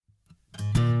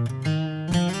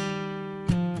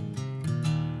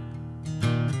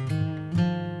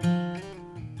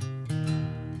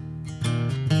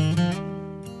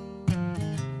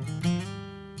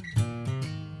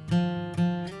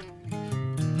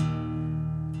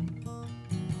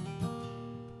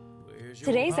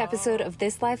Today's episode of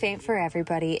This Life Ain't For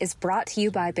Everybody is brought to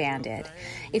you by Bandit.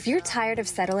 If you're tired of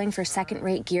settling for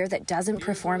second-rate gear that doesn't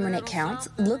perform when it counts,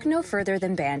 look no further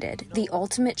than Bandit, the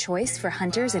ultimate choice for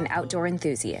hunters and outdoor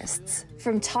enthusiasts.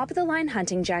 From top-of-the-line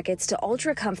hunting jackets to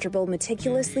ultra-comfortable,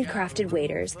 meticulously crafted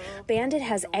waders, Bandit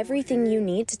has everything you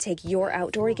need to take your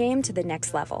outdoor game to the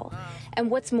next level. And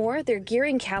what's more, their gear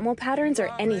and camo patterns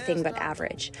are anything but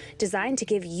average, designed to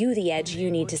give you the edge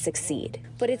you need to succeed.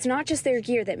 But it's not just their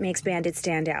gear that makes Bandit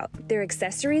stand out. Their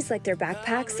accessories, like their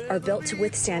backpacks, are built to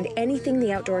withstand anything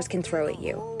the outdoors can throw at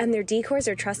you. And their decoys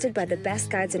are trusted by the best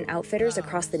guides and outfitters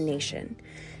across the nation.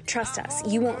 Trust us,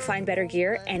 you won't find better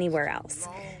gear anywhere else.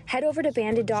 Head over to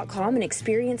bandit.com and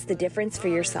experience the difference for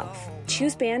yourself.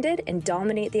 Choose Bandit and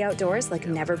dominate the outdoors like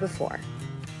never before.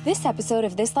 This episode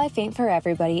of This Life Ain't For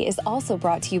Everybody is also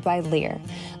brought to you by LEER.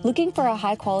 Looking for a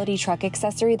high-quality truck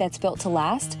accessory that's built to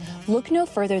last? Look no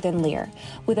further than LEER.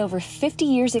 With over 50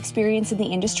 years experience in the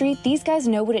industry, these guys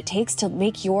know what it takes to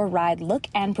make your ride look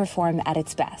and perform at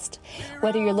its best.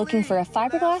 Whether you're looking for a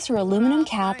fiberglass or aluminum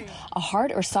cap, a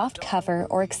hard or soft cover,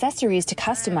 or accessories to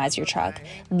customize your truck,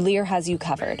 LEER has you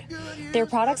covered. Their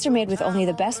products are made with only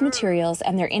the best materials,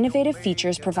 and their innovative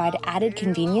features provide added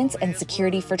convenience and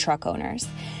security for truck owners.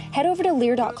 Head over to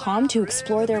Leer.com to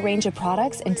explore their range of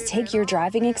products and to take your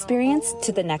driving experience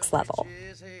to the next level.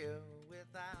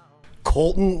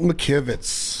 Colton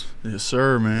Mckivitz. Yes,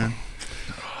 sir, man.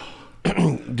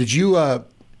 Did you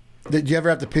ever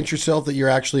have to pinch yourself that you're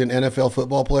actually an NFL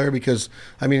football player? Because,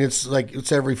 I mean,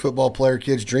 it's every football player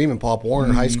kid's dream in Pop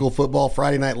Warner. High school football,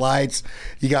 Friday Night Lights.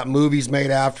 You got movies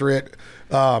made after it.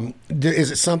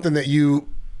 Is it something that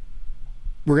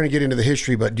we're going to get into the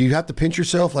history, but do you have to pinch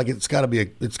yourself? Like, it's got to be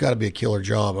a killer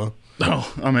job, huh?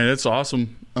 Oh, I mean, it's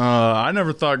awesome. I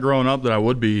never thought growing up that I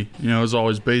would be. You know, it was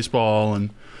always baseball,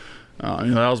 and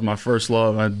that was my first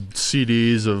love. I had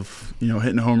CDs of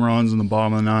hitting home runs in the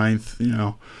bottom of the ninth.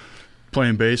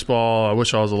 Playing baseball. I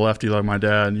wish I was a lefty like my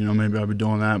dad. Maybe I'd be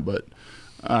doing that, but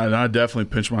I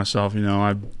definitely pinched myself.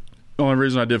 The only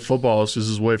reason I did football is because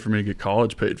it was a way for me to get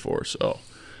college paid for. So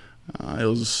it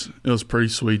was pretty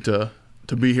sweet to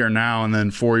be here now, and then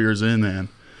 4 years in, man,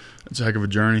 it's a heck of a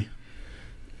journey.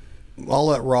 I'll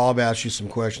let Rob ask you some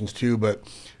questions too, but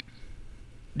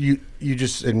you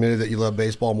just admitted that you love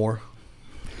baseball more.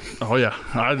 Oh yeah,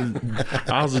 I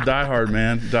was a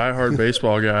diehard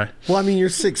baseball guy. Well, I mean, you're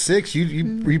 6'6".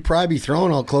 You probably be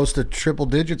throwing all close to triple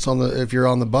digits if you're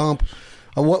on the bump.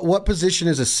 What position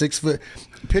is a 6 foot?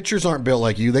 Pitchers aren't built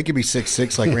like you. They could be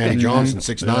 6'6", like Randy Johnson,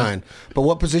 6'9". Yeah. But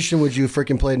what position would you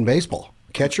freaking played in baseball?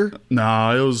 Catcher?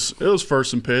 No, it was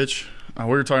first and pitch. We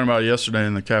were talking about it yesterday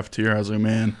in the cafeteria. I was like,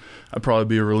 man, I'd probably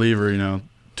be a reliever,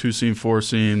 2-seam,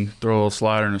 4-seam, throw a little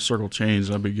slider and a circle change,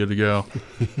 and I'd be good to go.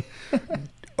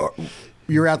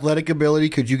 Your athletic ability,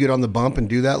 could you get on the bump and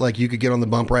do that? Like, you could get on the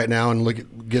bump right now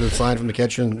and get a sign from the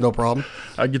catcher and no problem?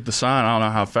 I'd get the sign. I don't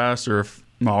know how fast or if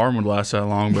my arm would last that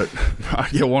long, but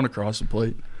I'd get one across the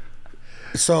plate.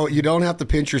 So you don't have to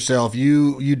pinch yourself.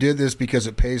 You did this because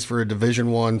it pays for a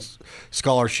Division I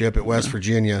scholarship at West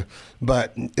Virginia.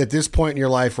 But at this point in your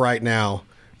life right now,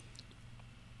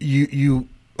 you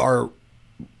are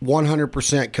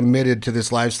 100% committed to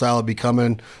this lifestyle of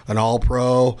becoming an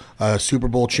All-Pro, a Super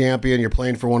Bowl champion. You're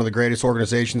playing for one of the greatest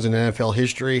organizations in NFL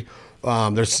history.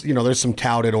 There's some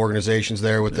touted organizations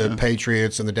there with the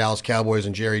Patriots and the Dallas Cowboys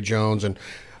and Jerry Jones,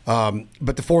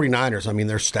 but the 49ers, I mean,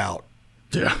 they're stout.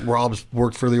 Yeah, Rob's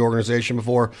worked for the organization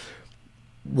before.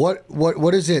 What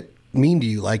does it mean to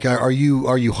you? Like, are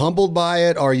you humbled by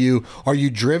it? Are you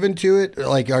driven to it?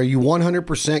 Like, are you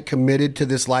 100% committed to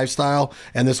this lifestyle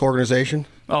and this organization?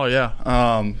 Oh yeah.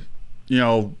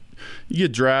 You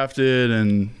get drafted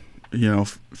and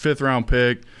 5th round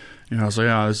pick. It's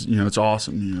like, it's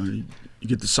awesome. You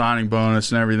get the signing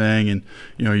bonus and everything, and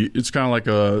it's kind of like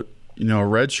a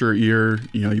red shirt year.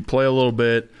 You play a little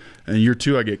bit. And year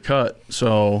 2, I get cut.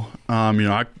 So,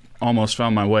 I almost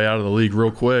found my way out of the league real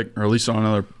quick, or at least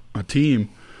on a team.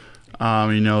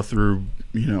 Through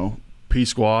P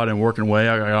squad and working away,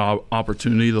 I got an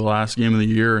opportunity the last game of the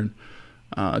year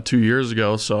and 2 years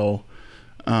ago. So,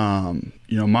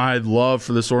 my love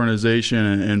for this organization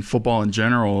and football in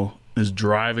general is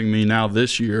driving me now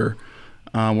this year.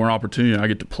 Where an opportunity I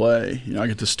get to play. I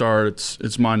get to start.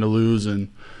 It's mine to lose and.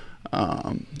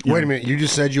 Wait a minute! You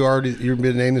just said you've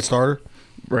been named the starter.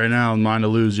 Right now, mine to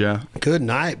lose. Yeah. Good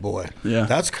night, boy. Yeah,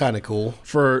 that's kind of cool.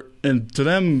 For them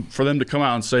to come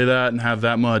out and say that and have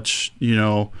that much,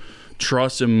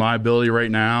 trust in my ability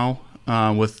right now,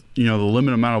 with the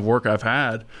limited amount of work I've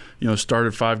had.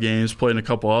 Started 5 games, played in a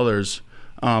couple others.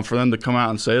 for them to come out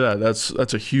and say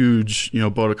that's a huge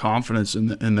vote of confidence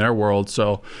in their world.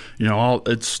 So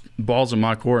it's balls in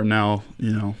my court now.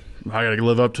 I got to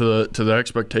live up to the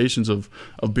expectations of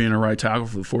being a right tackle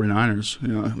for the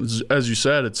 49ers. As you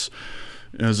said, it's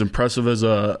as impressive as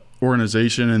a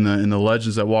organization and the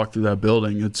legends that walk through that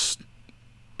building. It's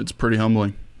pretty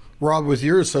humbling. Rob, with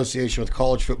your association with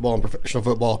college football and professional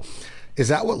football, is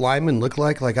that what linemen look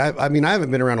like? Like I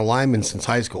haven't been around a lineman since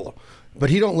high school, but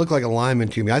he don't look like a lineman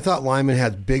to me. I thought linemen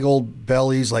had big old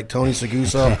bellies like Tony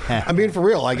Seguso. I mean, for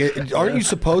real, aren't you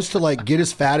supposed to get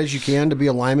as fat as you can to be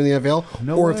a lineman in the NFL?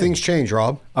 No or way. have things changed,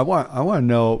 Rob? I want to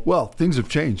know. Well, things have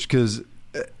changed because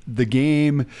the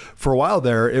game for a while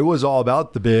there, it was all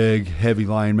about the big, heavy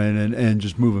linemen and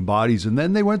just moving bodies, and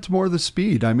then they went to more of the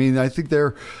speed. I mean, I think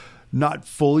they're not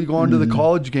fully going to the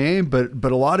college game,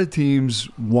 but a lot of teams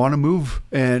want to move,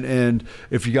 and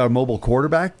if you got a mobile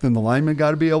quarterback, then the lineman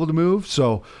got to be able to move.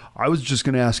 So I was just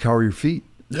going to ask, how are your feet?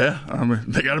 Yeah, I mean,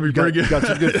 they got to be pretty good. Got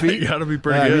some good feet. Got to be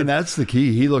pretty good. I mean, that's the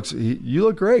key. You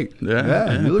look great.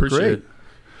 Yeah, you look great.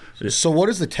 So what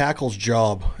is the tackle's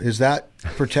job? Is that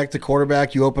protect the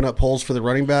quarterback? You open up holes for the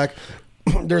running back.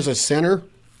 There's a center.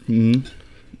 Mm-hmm.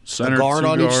 Center, a guard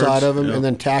on each side of him, yep. and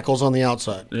then tackles on the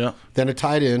outside. Yeah. Then a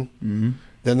tight end. Mm-hmm.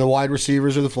 Then the wide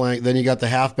receivers or the flank. Then you got the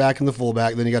halfback and the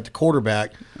fullback. Then you got the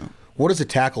quarterback. Yeah. What does a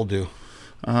tackle do?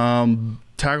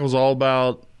 Tackle's all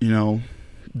about,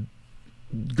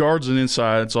 guards and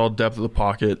inside. It's all depth of the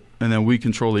pocket, and then we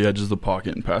control the edges of the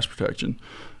pocket and pass protection.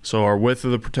 So our width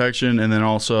of the protection, and then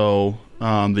also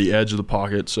the edge of the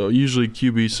pocket. So usually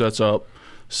QB sets up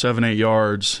 7-8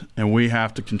 yards, and we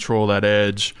have to control that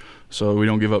edge so we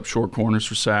don't give up short corners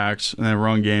for sacks. And then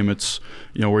run game, it's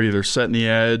we're either setting the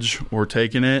edge or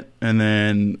taking it, and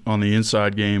then on the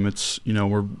inside game, it's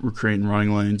we're creating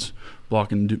running lanes,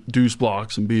 blocking deuce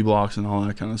blocks and B blocks and all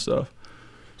that kind of stuff.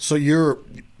 So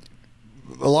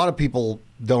a lot of people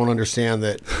don't understand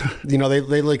that,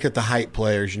 they look at the height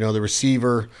players, the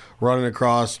receiver running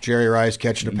across, Jerry Rice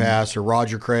catching a pass, or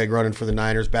Roger Craig running for the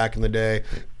Niners back in the day,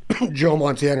 Joe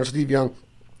Montana or Steve Young.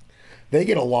 They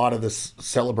get a lot of this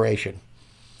celebration.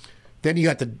 Then you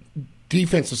got the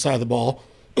defensive side of the ball.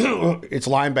 It's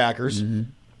linebackers,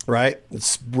 right?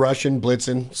 It's rushing,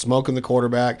 blitzing, smoking the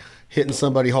quarterback, hitting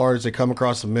somebody hard as they come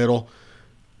across the middle.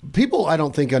 People, I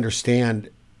don't think, understand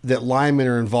that linemen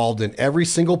are involved in every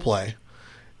single play.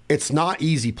 It's not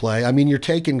easy play. I mean, you're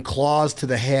taking claws to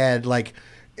the head.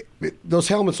 Those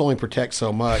helmets only protect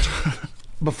so much.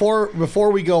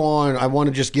 Before we go on, I want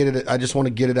to just get it. I just want to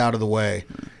get it out of the way.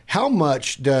 How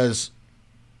much does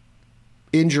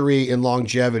injury and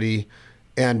longevity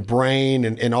and brain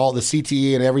and all the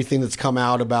CTE and everything that's come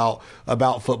out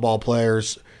about football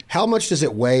players, how much does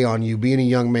it weigh on you being a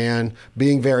young man,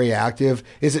 being very active?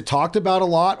 Is it talked about a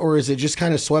lot, or is it just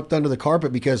kind of swept under the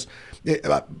carpet? Because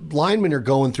linemen are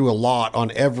going through a lot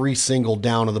on every single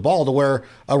down of the ball to where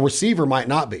a receiver might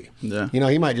not be. Yeah.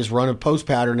 He might just run a post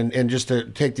pattern and just to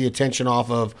take the attention off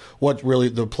of what really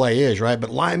the play is, right? But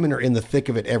linemen are in the thick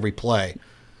of it every play.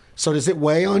 So does it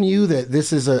weigh on you that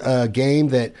this is a game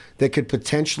that could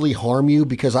potentially harm you?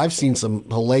 Because I've seen some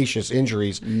hellacious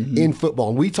injuries in football,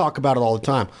 and we talk about it all the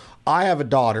time. I have a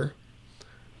daughter.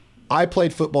 I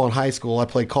played football in high school. I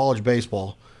played college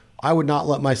baseball. I would not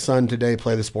let my son today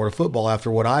play the sport of football after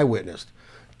what I witnessed.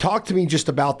 Talk to me just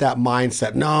about that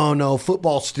mindset. No,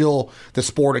 football's still the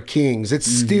sport of kings. It's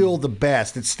still the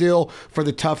best. It's still for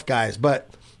the tough guys. But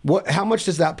how much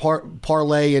does that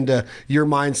parlay into your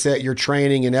mindset, your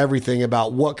training, and everything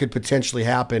about what could potentially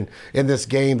happen in this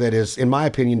game that is, in my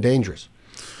opinion, dangerous?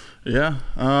 Yeah.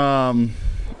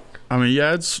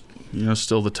 It's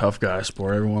still the tough guy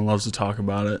sport. Everyone loves to talk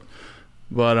about it.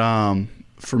 But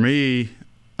for me,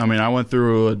 I went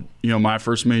through my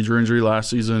first major injury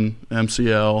last season,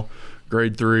 MCL,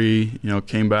 grade 3.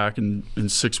 Came back in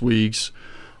 6 weeks.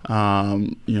 A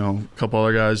couple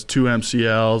other guys, 2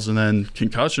 MCLs, and then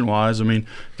concussion-wise,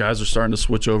 guys are starting to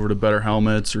switch over to better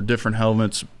helmets or different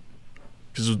helmets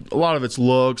because a lot of it's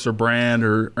looks or brand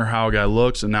or how a guy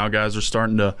looks, and now guys are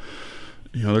starting to,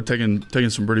 they're taking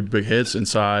some pretty big hits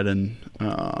inside, and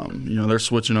they're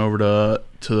switching over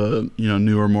to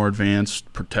newer, more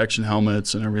advanced protection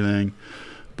helmets and everything.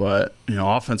 But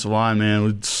offensive line,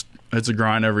 man, it's a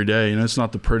grind every day. It's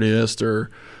not the prettiest or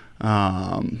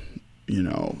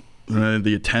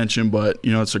the attention, but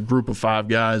it's a group of 5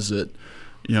 guys that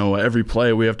every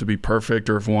play we have to be perfect,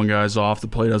 or if one guy's off, the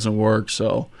play doesn't work.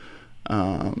 So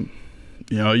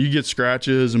you get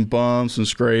scratches and bumps and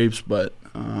scrapes, but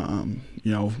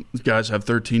guys have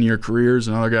 13-year careers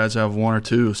and other guys have 1 or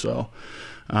 2. So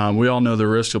we all know the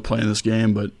risk of playing this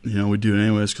game, but we do it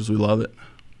anyways because we love it.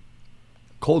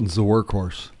 Colton's the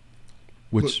workhorse,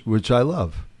 which I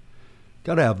love.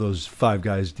 Got to have those 5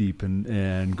 guys deep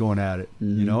and going at it,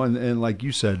 you know. And like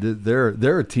you said,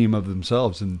 they're a team of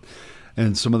themselves, and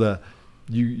some of the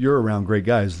you're around great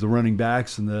guys. The running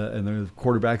backs and the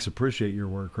quarterbacks appreciate your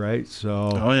work, right?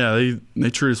 So they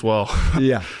treat us well.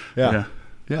 yeah.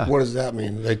 What does that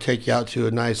mean? They take you out to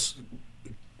a nice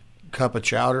cup of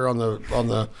chowder on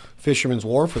the Fisherman's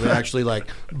Wharf, or they actually like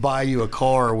buy you a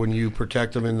car when you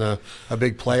protect them in a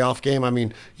big playoff game? I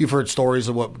mean, you've heard stories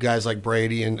of what guys like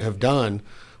Brady and have done.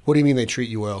 What do you mean they treat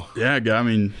you well? Yeah, I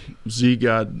mean, Zeke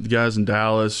got guys in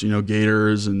Dallas,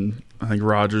 Gators, and I think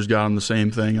Rodgers got them the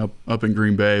same thing up in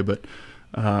Green Bay. But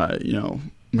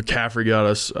McCaffrey got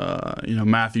us,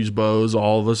 Matthews bows.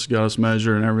 All of us got us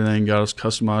measured and everything, got us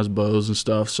customized bows and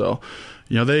stuff. So,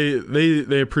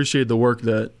 they appreciate the work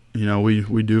that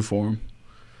we do for them.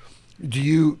 Do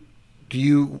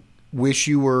you wish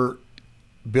you were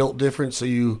built different so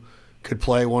you could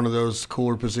play one of those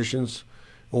cooler positions,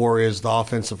 or is the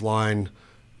offensive line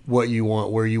what you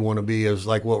want, where you want to be? Is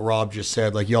like what Rob just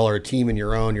said, like y'all are a team in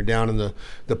your own. You're down in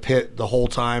the pit the whole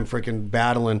time, freaking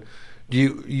battling.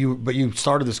 But you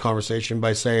started this conversation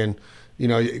by saying,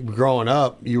 growing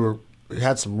up, you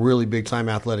had some really big time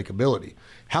athletic ability.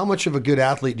 How much of a good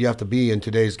athlete do you have to be in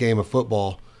today's game of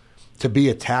football to be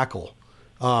a tackle?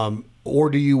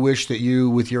 Or do you wish that you,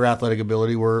 with your athletic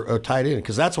ability, were a tight end?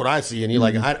 Because that's what I see. And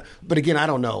you're but again, I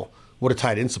don't know what a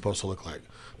tight end's supposed to look like.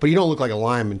 But you don't look like a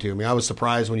lineman to me. I was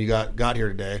surprised when you got here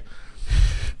today.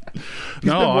 He's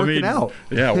been working out.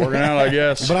 Yeah, working out, I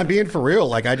guess. But I'm being for real.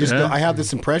 Like, I have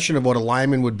this impression of what a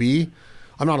lineman would be.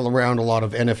 I'm not around a lot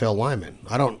of NFL linemen.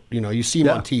 I don't, you see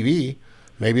them on TV.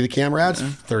 Maybe the camera adds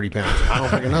 30 pounds. I don't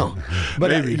freaking know.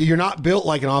 But you're not built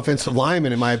like an offensive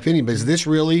lineman, in my opinion. But is this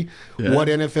really what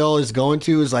NFL is going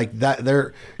to? Is like that?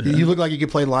 You look like you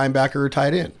could play linebacker or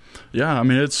tight end. Yeah,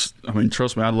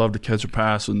 trust me, I'd love to catch a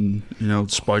pass and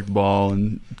spike the ball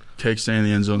and take stay in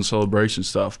the end zone celebration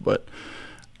stuff. But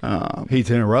hate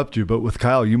to interrupt you, but with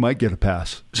Kyle, you might get a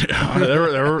pass. Yeah,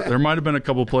 there might have been a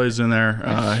couple plays in there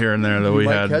here and there that we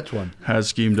had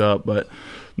schemed up, but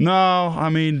no,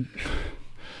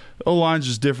 O-line's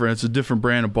just different. It's a different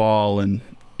brand of ball, and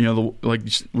like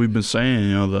we've been saying,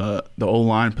 the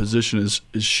O-line position is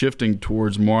shifting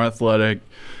towards more athletic,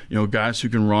 guys who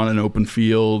can run an open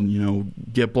field,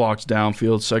 get blocks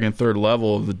downfield, second, third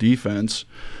level of the defense.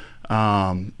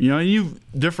 You've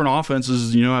different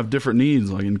offenses, have different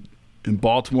needs. Like in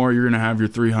Baltimore, you're going to have your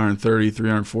 330,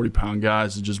 340-pound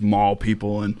guys that just maul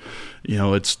people, and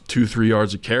it's 2-3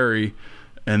 yards a carry.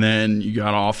 And then you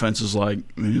got offenses like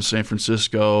San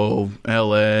Francisco,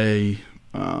 L.A.,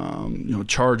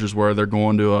 Chargers, where they're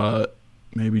going to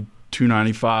maybe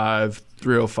 295,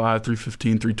 305,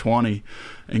 315, 320,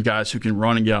 and guys who can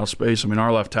run and get out of space.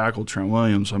 Our left tackle, Trent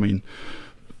Williams,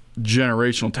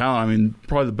 generational talent.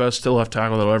 Probably the best still left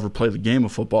tackle that'll ever play the game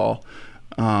of football.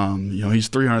 He's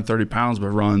 330 pounds, but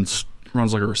runs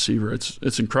like a receiver.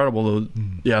 It's incredible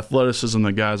the athleticism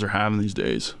that guys are having these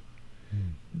days.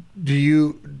 Do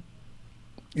you,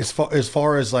 as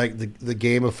far as like the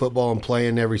game of football and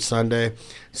playing every Sunday,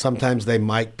 sometimes they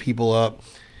mic people up.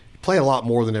 Play a lot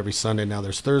more than every Sunday now.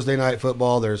 There's Thursday night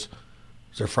football. Is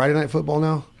there Friday night football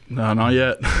now? No, not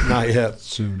yet. Not yet.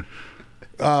 Soon.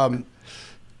 I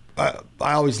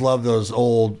always love those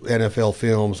old NFL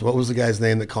films. What was the guy's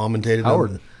name that commentated?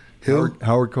 Howard. Who?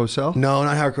 Howard Cosell? No,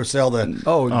 not Howard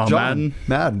Cosell. John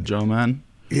Madden. Joe Madden.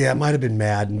 Yeah, it might have been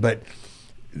Madden, but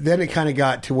then it kind of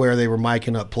got to where they were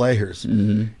miking up players.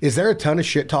 Mm-hmm. Is there a ton of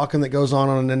shit talking that goes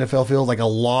on an NFL field? Like a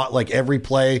lot, like every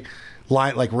play,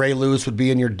 like Ray Lewis would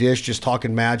be in your dish just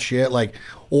talking mad shit? Like,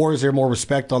 or is there more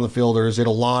respect on the field, or is it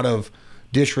a lot of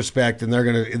disrespect and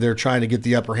they're trying to get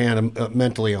the upper hand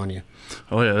mentally on you?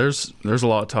 Oh yeah, there's a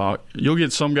lot of talk. You'll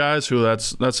get some guys who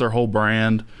that's their whole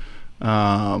brand,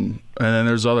 and then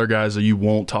there's other guys that you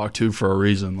won't talk to for a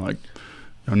reason. Like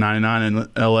 99 in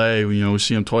LA, we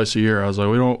see him twice a year. I was like,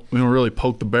 we don't really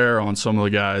poke the bear on some of the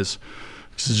guys,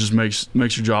 because it just makes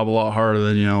your job a lot harder.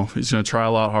 Than he's going to try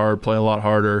a lot harder, play a lot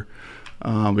harder.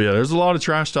 But yeah, there's a lot of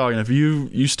trash talking. If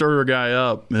you stir a guy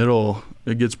up,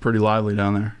 it gets pretty lively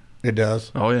down there. It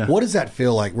does. Oh yeah. What does that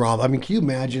feel like, Rob? Can you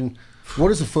imagine? What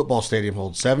does a football stadium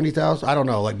hold? 70,000? I don't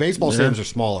know. Like baseball stadiums are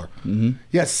smaller. Mm-hmm.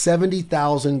 Yeah,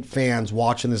 70,000 fans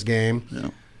watching this game. Yeah.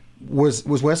 Was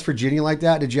West Virginia like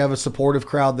that? Did you have a supportive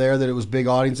crowd there that it was big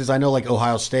audiences? I know like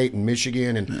Ohio State and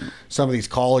Michigan and some of these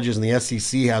colleges and the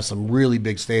SEC have some really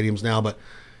big stadiums now, but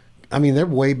they're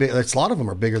way big. A lot of them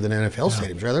are bigger than NFL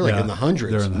stadiums, right? They're like in the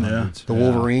hundreds. They're in the hundreds. The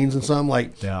Wolverines and something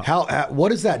what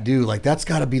does that do? Like that's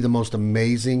got to be the most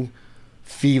amazing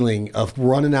feeling of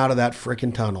running out of that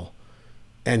freaking tunnel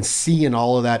and seeing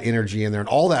all of that energy in there and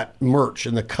all that merch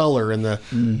and the color and the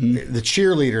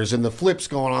cheerleaders and the flips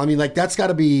going on. I mean, like that's got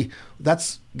to be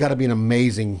an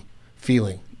amazing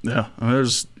feeling. Yeah, I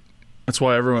mean, that's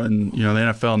why everyone, the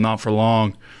NFL, not for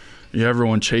long,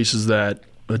 everyone chases that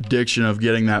addiction of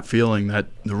getting that feeling, that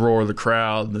the roar of the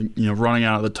crowd, running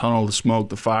out of the tunnel, the smoke,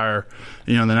 the fire,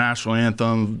 the national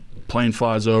anthem, plane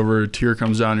flies over, a tear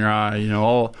comes down your eye,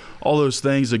 all those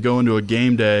things that go into a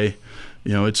game day.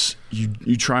 It's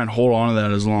you try and hold on to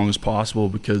that as long as possible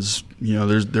because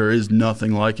there is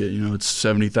nothing like it. It's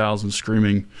 70,000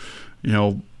 screaming,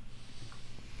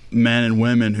 men and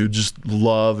women who just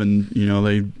love and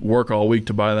they work all week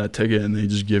to buy that ticket and they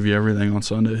just give you everything on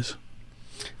Sundays.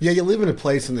 Yeah, you live in a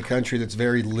place in the country that's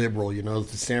very liberal. The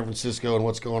San Francisco and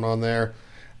what's going on there.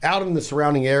 Out in the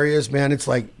surrounding areas, man, it's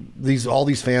like all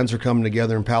these fans are coming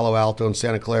together in Palo Alto and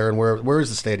Santa Clara. And where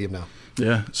is the stadium now?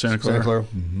 Yeah, Santa Clara. Santa Clara.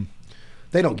 Mm-hmm.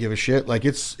 They don't give a shit. Like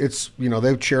it's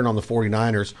they're cheering on the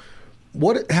 49ers.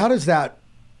 How does that?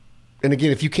 And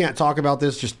again, if you can't talk about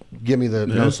this, just give me the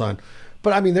no sign.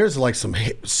 But I mean, there's like some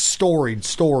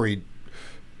storied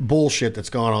bullshit that's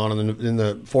gone on in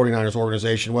the 49ers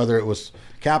organization. Whether it was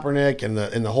Kaepernick and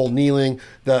the whole kneeling,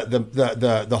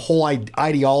 the whole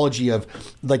ideology of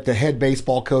like the head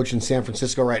baseball coach in San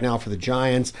Francisco right now for the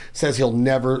Giants says he'll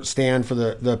never stand for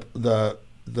the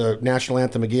national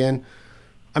anthem again.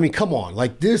 I mean, come on.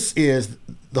 Like, this is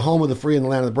the home of the free and the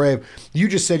land of the brave. You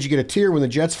just said you get a tear when the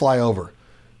Jets fly over.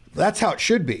 That's how it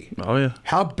should be. Oh, yeah.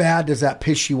 How bad does that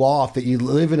piss you off that you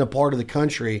live in a part of the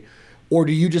country, or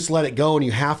do you just let it go and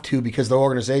you have to because the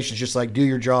organization's just like, do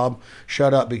your job,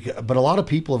 shut up? But a lot of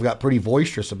people have got pretty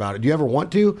boisterous about it. Do you ever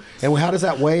want to? And how does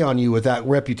that weigh on you with that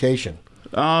reputation?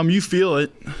 You feel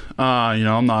it.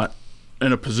 I'm not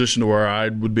in a position to where I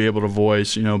would be able to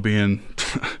voice, being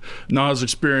not as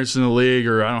experienced in the league,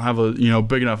 or I don't have a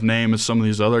big enough name as some of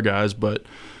these other guys. But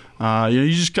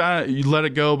you just you let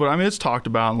it go. But I mean, it's talked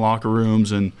about in locker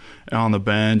rooms and on the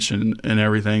bench and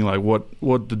everything, like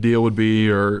what the deal would be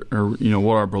or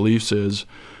what our beliefs is.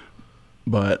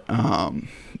 But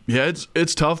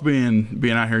it's tough being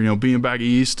out here, being back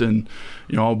east and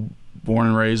born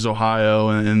and raised Ohio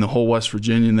and the whole West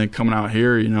Virginia, and then coming out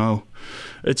here,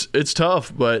 It's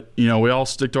tough, but we all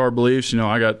stick to our beliefs.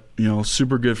 I got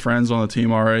super good friends on the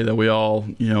team already that we all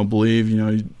believe.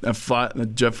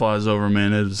 That jet flies over,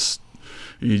 man.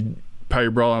 You pat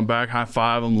your brother on the back, high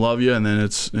five them, love you, and then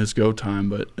it's go time.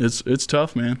 But it's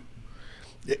tough, man.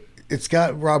 It's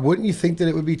got Rob. Wouldn't you think that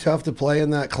it would be tough to play in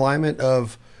that climate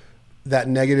of that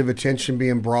negative attention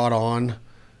being brought on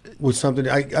with something?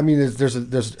 I mean, there's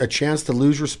a chance to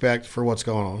lose respect for what's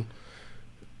going on.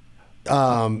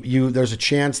 There's a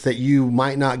chance that you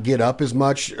might not get up as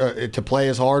much to play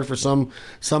as hard for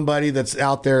somebody that's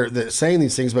out there that's saying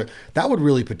these things, but that would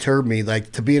really perturb me,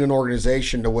 like to be in an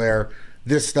organization to where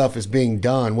this stuff is being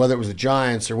done, whether it was the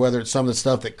Giants or whether it's some of the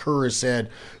stuff that Kerr has said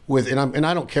and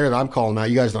I don't care that I'm calling them out.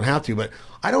 You guys don't have to, but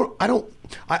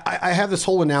I have this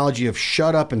whole analogy of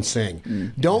shut up and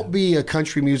sing. Don't be a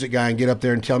country music guy and get up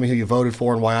there and tell me who you voted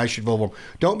for and why I should vote for them.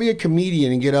 Don't be a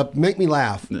comedian and get up, make me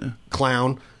laugh,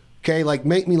 clown. Okay, like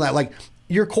make me laugh. Like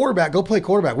you're a quarterback, go play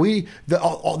quarterback.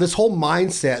 This whole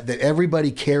mindset that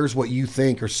everybody cares what you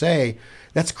think or say,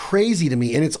 that's crazy to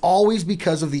me. And it's always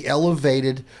because of the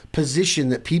elevated position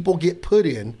that people get put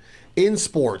in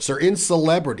sports or in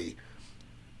celebrity.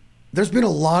 There's been a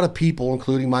lot of people,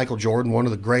 including Michael Jordan, one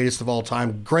of the greatest of all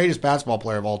time, greatest basketball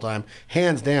player of all time,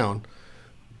 hands down,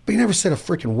 but he never said a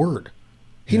freaking word.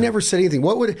 He never said anything.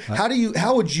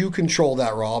 How would you control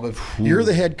that, Rob? If you're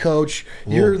the head coach,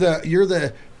 you're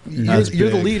the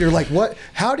leader. Like what?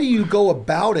 How do you go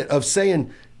about it? Of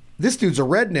saying this dude's a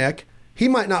redneck. He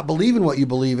might not believe in what you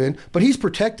believe in, but he's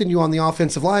protecting you on the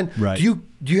offensive line. Right. Do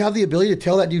you have the ability to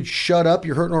tell that dude, shut up?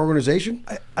 You're hurting our organization.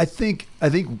 I think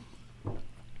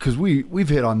because we've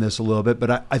hit on this a little bit,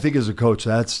 but I think as a coach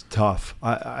that's tough.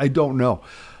 I don't know.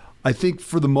 I think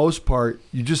for the most part,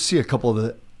 you just see a couple of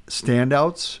the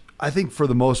standouts. I think for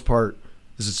the most part,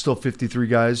 is it still 53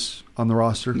 guys on the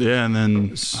roster? Yeah, and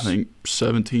then I think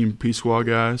 17 P squad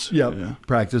guys. Yeah,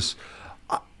 practice.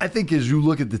 I think as you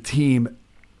look at the team,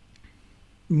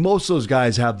 most of those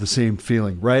guys have the same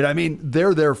feeling, right? I mean,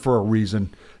 they're there for a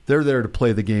reason. They're there to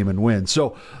play the game and win.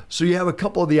 So you have a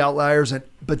couple of the outliers,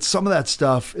 but some of that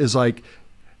stuff is like,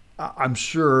 I'm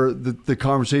sure that the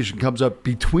conversation comes up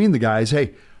between the guys.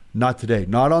 Hey, not today,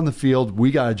 not on the field.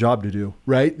 We got a job to do,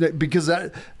 right? Because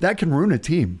that can ruin a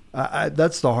team.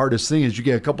 That's the hardest thing is you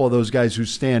get a couple of those guys who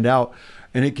stand out,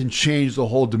 and it can change the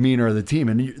whole demeanor of the team.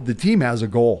 And the team has a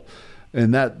goal,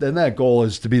 and that goal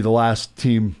is to be the last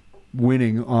team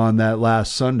winning on that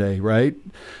last Sunday, right?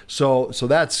 So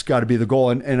that's got to be the goal.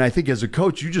 And I think as a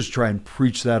coach, you just try and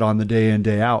preach that on the day in,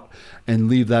 day out, and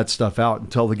leave that stuff out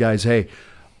and tell the guys, hey,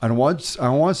 I don't want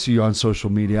to see you on social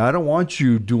media. I don't want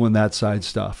you doing that side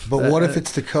stuff. But what if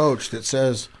it's the coach that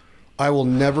says, I will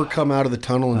never come out of the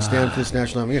tunnle and stand for this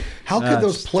national anthem? How could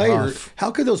those players? Tough.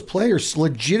 How could those players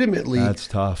legitimately? That's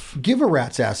tough. Give a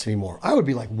rat's ass anymore? I would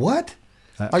be like, what?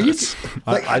 Are you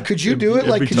like? Could you do it? It'd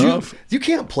Like, be could tough. you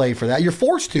can't play for that. You're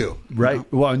forced to. Right.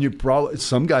 Well, and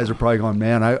some guys are probably going,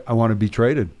 man, I want to be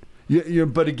traded.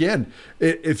 But again,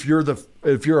 if you're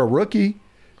a rookie,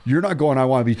 you're not going, I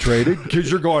want to be traded, because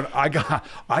you're going, I got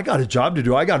a job to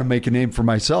do. I got to make a name for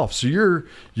myself. So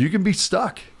you can be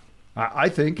stuck. I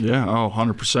think. Yeah. Oh,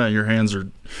 100%. Your hands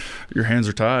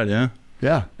are tied. Yeah.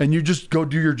 Yeah. And you just go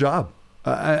do your job.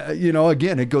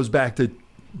 Again, it goes back to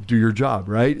do your job,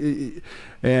 right?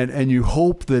 And you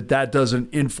hope that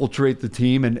doesn't infiltrate the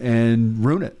team and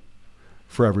ruin it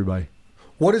for everybody.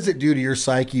 What does it do to your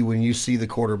psyche when you see the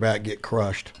quarterback get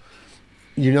crushed?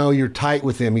 You're tight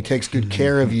with him. He takes good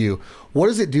care of you. What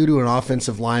does it do to an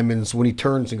offensive lineman when he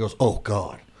turns and goes, oh,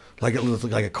 God? Like it looks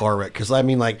like a car wreck. Because,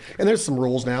 and there's some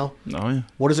rules now. Oh, yeah.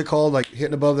 What is it called? Like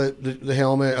hitting above the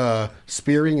helmet,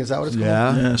 spearing? Is that what it's called?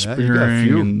 Yeah, spearing. You got a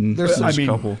few. And There's a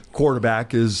couple.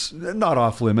 Quarterback is not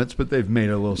off limits, but they've made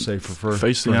it a little safer for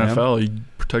Face the for him. NFL. You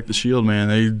protect the shield,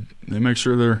 man. They make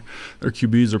sure their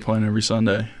QBs are playing every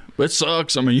Sunday. But it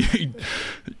sucks. I mean,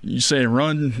 you say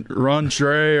run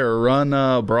Trey or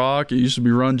run Brock. It used to be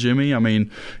run Jimmy. I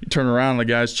mean, you turn around and the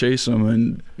guys chase them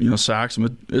and sacks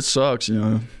them. It sucks,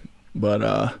 But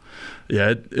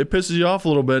yeah, it pisses you off a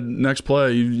little bit. Next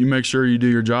play, you make sure you do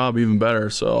your job even better.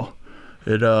 So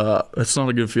it's not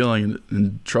a good feeling.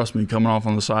 And trust me, coming off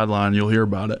on the sideline, you'll hear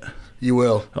about it. You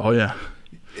will. Oh yeah.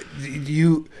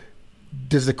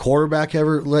 Does the quarterback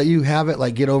ever let you have it?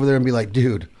 Like, get over there and be like,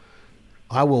 dude,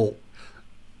 I will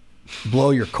blow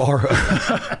your car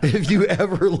up if you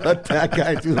ever let that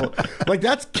guy do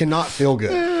that cannot feel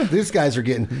good. These guys are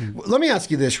getting. Let me ask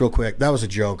you this real quick. That was a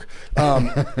joke.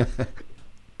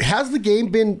 Has the game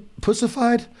been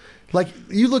pussified? Like,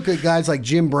 you look at guys like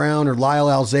Jim Brown or Lyle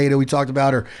Alzado we talked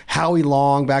about, or Howie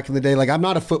Long back in the day. Like, I'm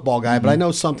not a football guy, but I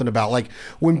know something about, like,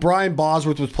 when Brian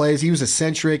Bosworth was plays, he was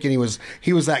eccentric, and he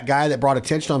was that guy that brought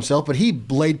attention to himself, but he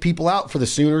laid people out for the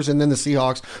Sooners and then the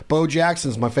Seahawks. Bo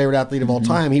Jackson's my favorite athlete of all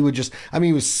time. He would just,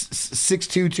 he was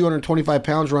 6'2", 225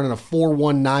 pounds, running a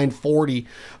 4.19 40.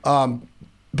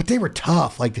 But they were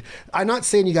tough. Like, I'm not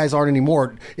saying you guys aren't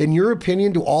anymore. In your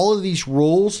opinion, do all of these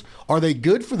rules, are they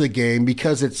good for the game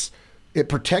because it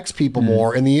protects people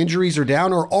more and the injuries are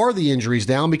down, or are the injuries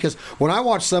down? Because when I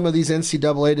watch some of these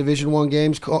NCAA Division I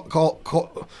games,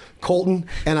 Colton,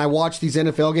 and I watch these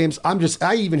NFL games,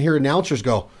 I even hear announcers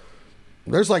go,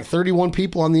 there's like 31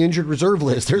 people on the injured reserve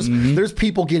list. There's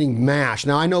people getting mashed.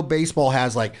 Now, I know baseball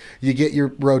has, like, you get your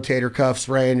rotator cuff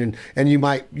sprained and you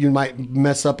might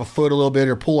mess up a foot a little bit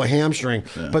or pull a hamstring,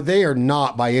 but they are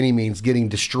not by any means getting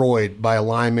destroyed by a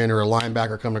lineman or a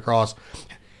linebacker coming across.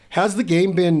 Has the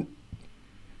game been,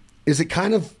 is it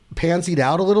kind of pansied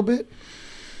out a little bit?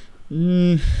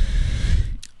 I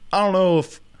don't know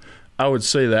if I would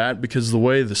say that, because the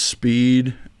way the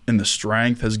speed and the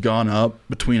strength has gone up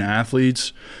between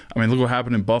athletes. I mean, look what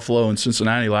happened in Buffalo and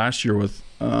Cincinnati last year with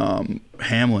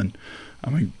Hamlin. I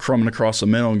mean, crumbing across the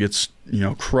middle and gets,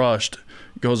 crushed,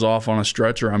 goes off on a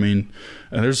stretcher. I mean,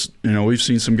 and there's, we've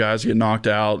seen some guys get knocked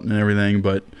out and everything,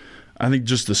 but I think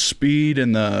just the speed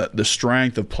and the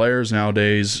strength of players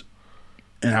nowadays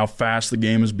and how fast the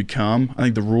game has become, I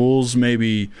think the rules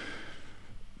maybe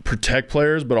protect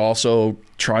players, but also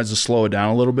tries to slow it down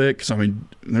a little bit. Because, I mean,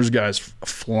 there's guys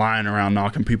flying around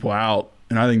knocking people out,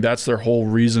 and I think that's their whole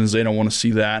reason, is they don't want to see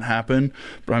that happen.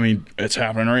 But, I mean, it's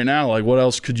happening right now. Like, what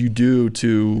else could you do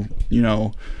to,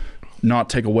 not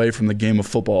take away from the game of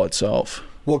football itself?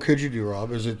 What could you do,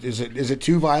 Rob? Is it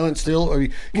too violent still?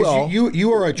 Because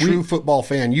you are a true football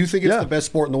fan. You think it's the best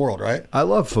sport in the world, right? I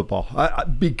love football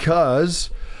because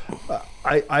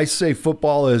I say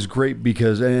football is great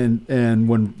because and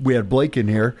when we had Blake in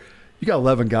here, you got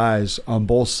 11 guys on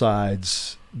both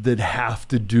sides that have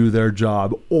to do their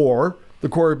job, or the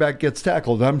quarterback gets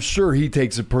tackled. I'm sure he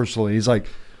takes it personally. He's like,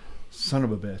 son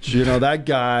of a bitch. That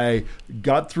guy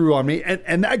got through on me.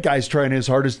 And that guy's trying his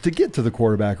hardest to get to the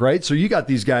quarterback, right? So you got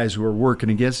these guys who are working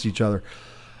against each other.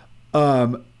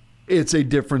 It's a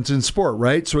difference in sport,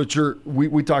 right? So it's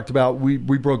we talked about, we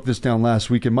broke this down last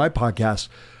week in my podcast.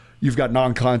 You've got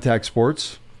non-contact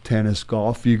sports, tennis,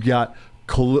 golf. You've got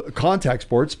contact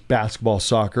sports, basketball,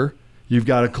 soccer. You've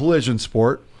got a collision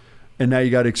sport. And now you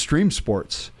got extreme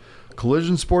sports.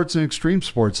 collision sports and extreme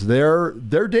sports, they're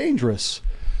dangerous.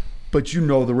 But you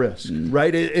know the risk,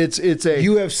 right? It's a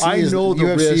UFC. I know the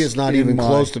UFC risk is not even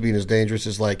close to being as dangerous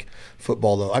as like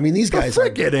football, though. I mean, these guys.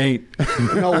 Frick, it ain't.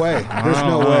 No way. There's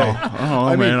no way.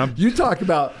 I mean, you talk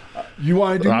about you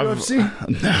want to do UFC.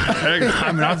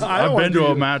 I mean, I've been to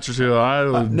a match or two.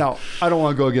 No, I don't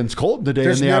want to go against Colton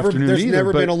today in the afternoon There's either.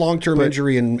 never been a long-term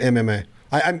injury in MMA.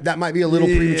 That might be a little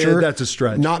premature. That's a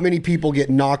stretch. Not many people get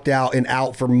knocked out and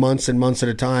out for months and months at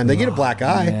a time. They get a black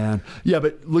eye. Man. Yeah,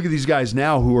 but look at these guys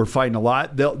now who are fighting a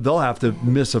lot. They'll have to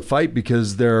miss a fight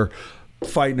because they're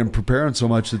fighting and preparing so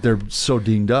much that they're so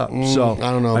dinged up. So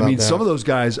I don't know. I mean, that. some of those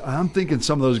guys. I'm thinking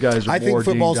some of those guys are. I think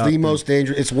football's the most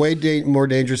dangerous. It's way more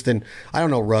dangerous than I don't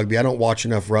know rugby. I don't watch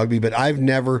enough rugby, but I've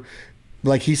never.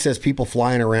 Like he says, people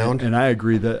flying around. And I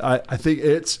agree that I think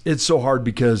it's so hard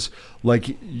because,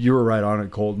 like you were right on it,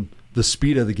 Colton. The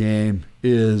speed of the game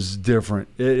is different.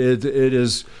 It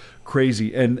is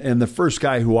crazy. And the first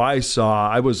guy who I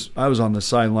saw, I was on the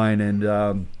sideline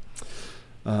and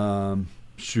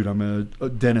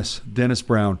Dennis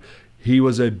Brown. He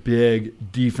was a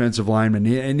big defensive lineman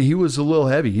and he was a little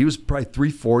heavy. He was probably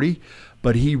 340,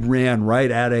 but he ran right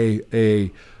at a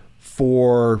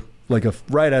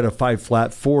 5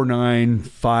 flat 4.9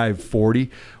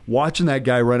 540. Watching that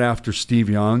guy run after Steve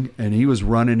Young, and he was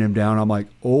running him down. I'm like,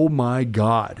 oh my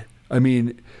God. I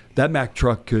mean, that Mack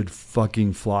truck could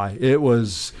fucking fly.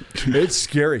 It's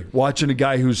scary watching a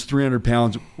guy who's 300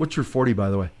 pounds. What's your 40, by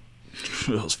the way? It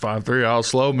was 5'3". I was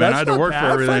slow, man. I had to work for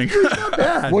everything. Not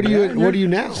bad. What are you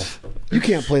now? You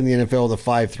can't play in the NFL with a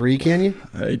 5'3", can you?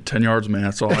 Hey, 10 yards, man.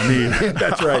 That's all I need.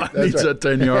 That's right. I need that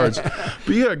 10 yards.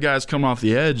 But you got guys coming off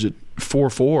the edge at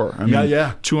 4'4". I mean,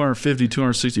 250,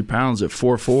 260 pounds at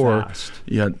 4'4". Fast.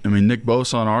 Yeah, I mean, Nick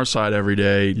Bosa on our side every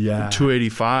day,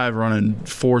 285, running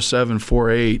 4'7",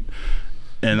 4'8".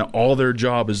 And all their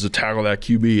job is to tackle that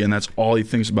QB, and that's all he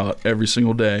thinks about every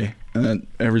single day. And then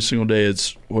every single day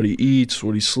it's what he eats,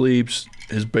 what he sleeps,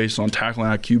 is based on tackling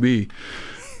that QB.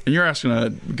 And you're asking a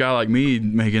guy like me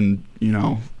making, I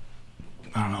don't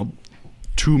know,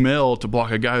 $2 million to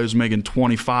block a guy who's making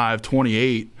 25,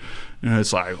 28. And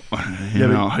it's like,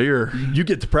 here. You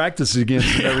get to practice against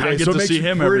him every day. I get to see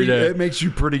him every day. It makes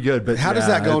you pretty good. But how does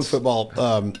that go in football?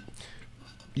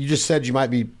 You just said you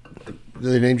might be –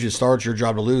 they named you a star. It's your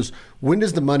job to lose. When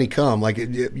does the money come? Like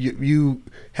you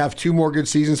have 2 more good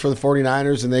seasons for the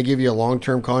 49ers and they give you a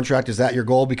long-term contract. Is that your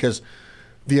goal? Because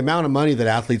the amount of money that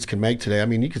athletes can make today, I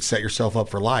mean, you could set yourself up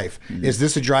for life. Mm-hmm. Is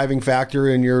this a driving factor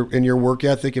in your work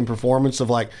ethic and performance of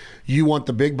like you want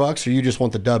the big bucks or you just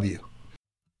want the W?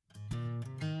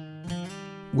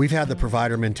 We've had the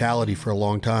provider mentality for a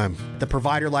long time.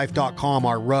 TheProviderLife.com,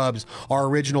 our rubs, our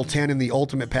original 10 in the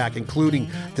Ultimate Pack, including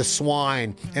the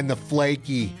swine and the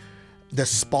flaky, the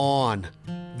spawn,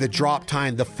 the drop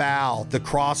tine, the foul, the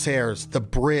crosshairs, the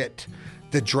Brit,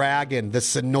 the dragon, the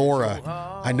Sonora.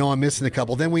 I know I'm missing a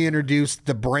couple. Then we introduced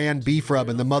the brand beef rub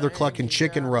and the mother clucking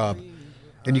chicken rub.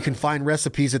 And you can find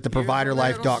recipes at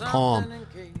TheProviderLife.com.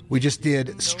 We just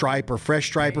did striper, fresh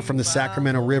striper from the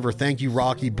Sacramento River. Thank you,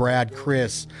 Rocky, Brad,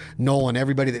 Chris, Nolan,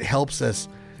 everybody that helps us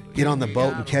get on the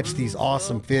boat and catch these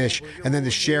awesome fish. And then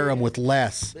to share them with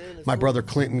Les, my brother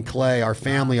Clinton Clay, our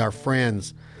family, our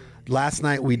friends. Last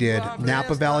night we did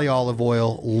Napa Valley Olive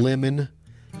Oil, lemon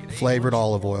flavored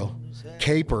olive oil,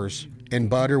 capers, and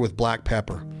butter with black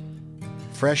pepper.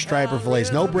 Fresh striper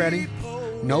fillets, no breading,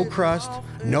 no crust,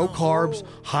 no carbs,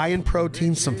 high in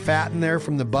protein, some fat in there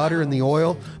from the butter and the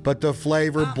oil, but the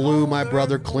flavor blew my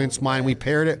brother Clint's mind. We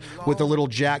paired it with a little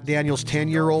Jack Daniels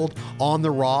 10-year-old on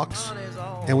the rocks,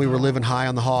 and we were living high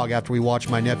on the hog after we watched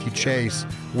my nephew Chase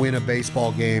win a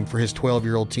baseball game for his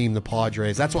 12-year-old team, the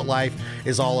Padres. That's what life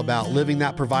is all about, living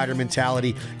that provider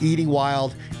mentality, eating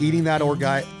wild, eating that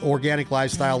organic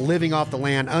lifestyle, living off the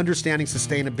land, understanding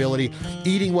sustainability,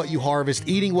 eating what you harvest,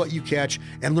 eating what you catch,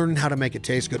 and learning how to make it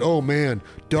taste good. Oh man,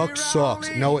 duck sucks.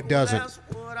 No, it doesn't.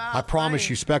 I promise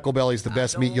you, speckle belly is the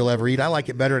best meat you'll ever eat. I like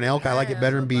it better than elk. I like it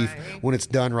better than beef when it's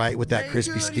done right with that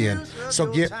crispy skin. So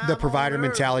get the provider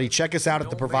mentality. Check us out at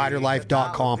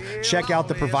theproviderlife.com. Check out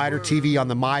the Provider TV on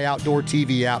the My Outdoor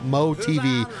TV app, Mo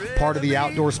TV, part of the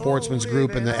Outdoor Sportsman's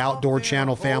Group and the Outdoor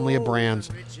Channel family of brands.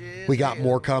 We got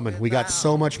more coming. We got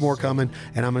so much more coming,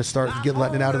 and I'm going to start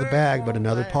letting it out of the bag, but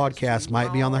another podcast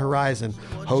might be on the horizon,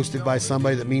 hosted by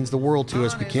somebody that means the world to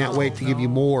us. We can't wait to give you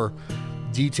more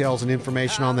details and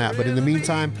information on that. But in the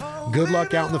meantime, good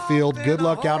luck out in the field. Good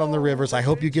luck out on the rivers. I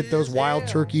hope you get those wild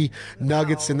turkey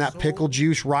nuggets and that pickle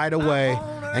juice right away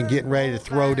and getting ready to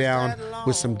throw down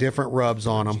with some different rubs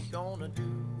on them.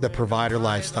 the provider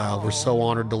lifestyle. We're so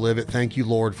honored to live it. Thank you,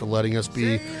 Lord, for letting us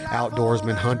be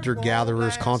outdoorsmen,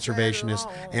 hunter-gatherers, conservationists,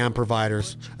 and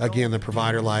providers. Again,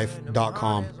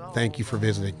 theproviderlife.com. Thank you for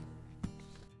visiting.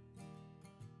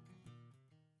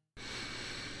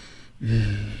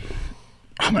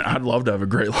 I mean, I'd love to have a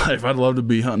great life. I'd love to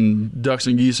be hunting ducks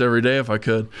and geese every day if I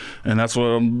could. And that's what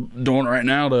I'm doing right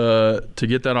now to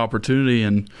get that opportunity.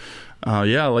 And,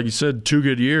 yeah, like you said, 2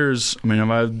 good years. I mean, if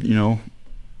I,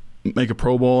 make a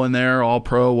Pro Bowl in there, all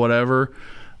pro, whatever,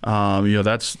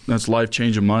 that's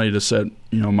life-changing money to set,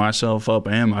 myself up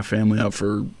and my family up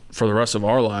for the rest of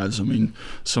our lives. I mean,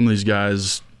 some of these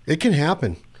guys. It can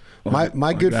happen.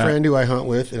 My good friend who I hunt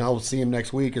with, and I'll see him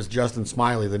next week, is Justin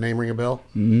Smiley. The name ring a bell?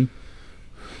 Mm-hmm.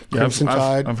 Crimson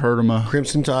Tide. I've heard him.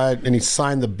 Crimson Tide, and he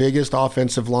signed the biggest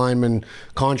offensive lineman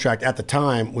contract at the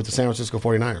time with the San Francisco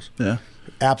 49ers. Yeah.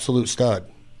 Absolute stud.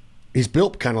 He's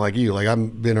built kind of like you. Like,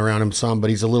 I've been around him some, but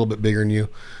he's a little bit bigger than you.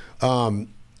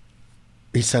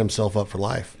 He set himself up for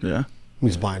life. Yeah.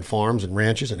 He's buying farms and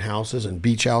ranches and houses and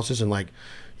beach houses, and, like,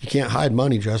 you can't hide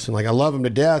money, Justin. Like, I love him to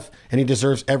death, and he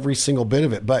deserves every single bit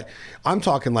of it. But I'm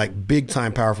talking, like,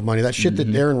 big-time powerful money. That shit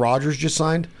that Aaron Rodgers just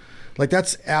signed, like,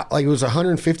 that's like, it was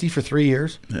 $150 for 3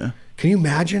 years. Yeah. Can you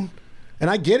imagine? And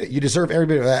I get it. You deserve every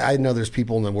bit of it. I know there's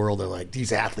people in the world that are like,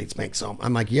 these athletes make so.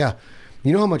 I'm like, yeah.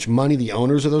 You know how much money the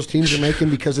owners of those teams are making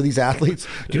because of these athletes?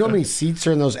 Do you know how many seats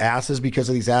are in those asses because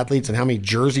of these athletes, and how many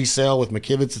jerseys sell with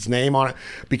Mckivitz's name on it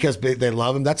because they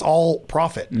love him? That's all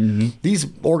profit. Mm-hmm. These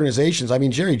organizations, I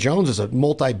mean, Jerry Jones is a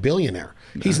multi-billionaire.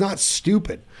 Yeah. He's not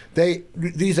stupid.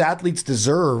 These athletes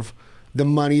deserve the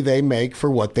money they make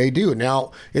for what they do.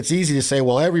 Now, it's easy to say,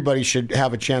 well, everybody should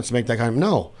have a chance to make that kind of.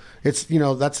 No. It's,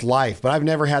 that's life. But I've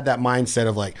never had that mindset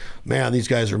of like, man, these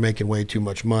guys are making way too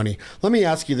much money. Let me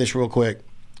ask you this real quick.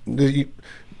 You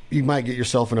might get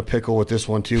yourself in a pickle with this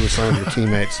one, too, with some of your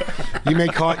teammates. You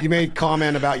made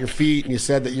comment about your feet, and you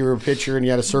said that you were a pitcher and you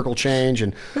had a circle change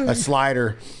and a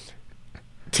slider.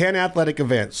 10 athletic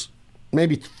events,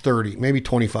 maybe 30, maybe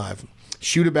 25.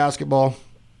 Shoot a basketball,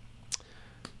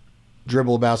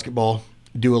 dribble a basketball,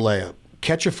 do a layup.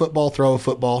 Catch a football, throw a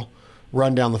football,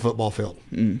 run down the football field.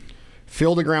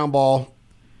 Field a ground ball,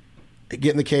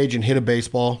 get in the cage and hit a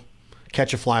baseball,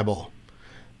 catch a fly ball.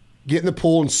 Get in the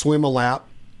pool and swim a lap.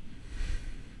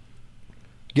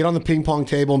 Get on the ping pong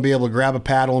table and be able to grab a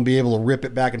paddle and be able to rip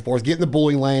it back and forth. Get in the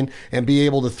bowling lane and be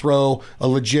able to throw a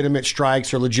legitimate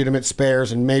strikes or legitimate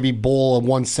spares and maybe bowl a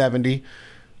 170.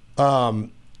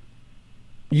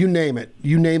 You name it.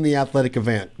 You name the athletic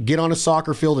event. Get on a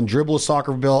soccer field and dribble a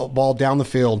soccer ball down the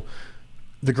field.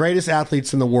 The greatest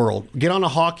athletes in the world. Get on a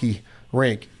hockey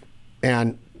rink,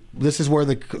 and this is where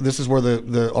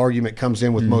the argument comes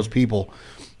in with most people.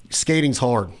 Skating's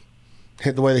hard.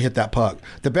 Hit the way they hit that puck.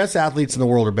 The best athletes in the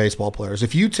world are baseball players.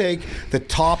 If you take the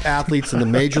top athletes in the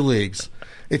major leagues,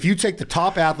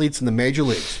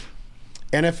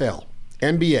 NFL,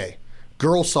 NBA,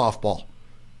 girls softball,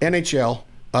 NHL,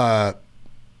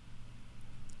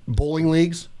 bowling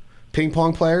leagues, ping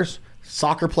pong players,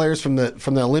 soccer players from the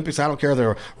Olympics, I don't care.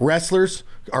 They're wrestlers,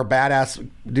 are badass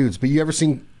dudes. But you ever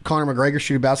seen Conor McGregor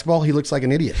shoot a basketball? He looks like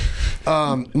an idiot.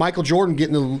 Michael Jordan get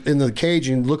in the cage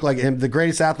and look like him, the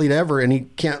greatest athlete ever, and he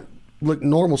can't look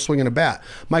normal swinging a bat.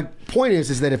 My point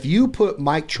is that if you put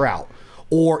Mike Trout,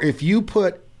 or if you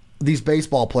put these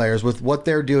baseball players with what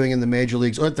they're doing in the major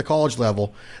leagues or at the college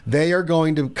level, they are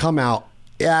going to come out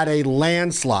at a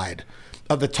landslide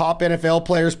of the top NFL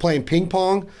players playing ping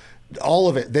pong. All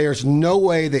of it. There's no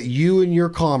way that you and your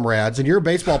comrades, and you're a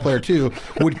baseball player too,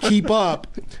 would keep up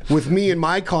with me and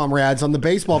my comrades on the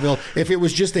baseball field if it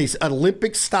was just an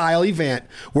Olympic-style event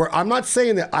where I'm not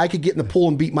saying that I could get in the pool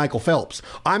and beat Michael Phelps.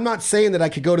 I'm not saying that I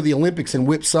could go to the Olympics and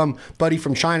whip somebody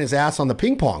from China's ass on the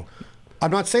ping pong.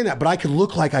 I'm not saying that, but I could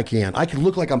look like I can. I could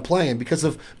look like I'm playing because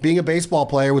of being a baseball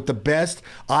player with the best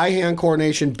eye-hand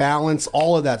coordination, balance,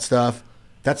 all of that stuff.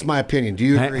 That's my opinion. Do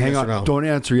you agree? Hang on. No? Don't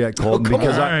answer yet, Colton,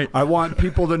 because I want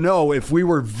people to know if we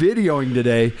were videoing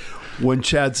today when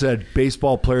Chad said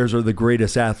baseball players are the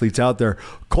greatest athletes out there,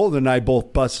 Colton and I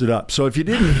both busted up. So if you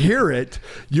didn't hear it,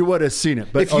 you would have seen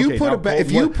it. But if you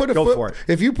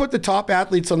put the top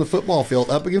athletes on the football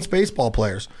field up against baseball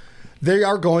players, they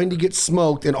are going to get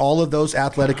smoked in all of those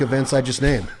athletic events I just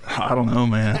named. I don't know,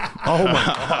 man. Oh my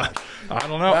God. I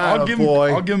don't know. I'll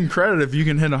give him credit if you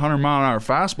can hit a 100-mile-an-hour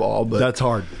fastball, but that's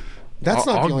hard. That's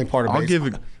not the only part of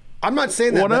baseball. I'm not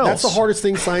saying that. That's the hardest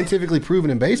thing scientifically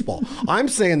proven in baseball. I'm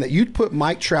saying that you'd put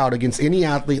Mike Trout against any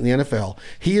athlete in the NFL,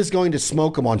 he is going to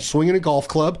smoke him on swinging a golf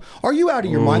club. Are you out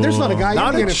of your mind? There's not a guy in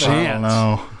the NFL. I don't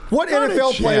know. What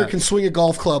NFL player can swing a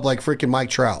golf club like freaking Mike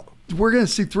Trout? We're going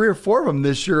to see 3 or 4 of them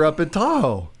this year up at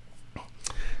Tahoe.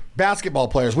 Basketball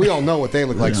players, we all know what they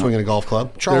look like swinging a golf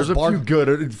club. There's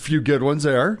a few good ones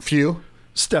there. Few.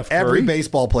 Steph Curry, every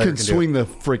baseball player can swing the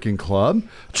freaking club.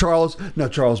 Charles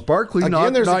Barkley,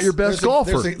 Again, not your best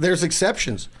golfer. There's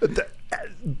exceptions.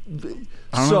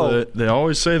 I don't know. They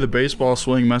always say the baseball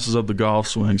swing messes up the golf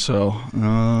swing. So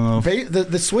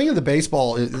the swing of the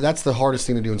baseball, that's the hardest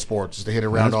thing to do in sports, is to hit a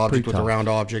round object with a round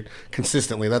object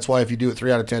consistently. That's why if you do it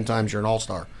 3 out of 10 times, you're an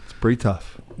all-star. It's pretty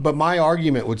tough. But my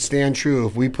argument would stand true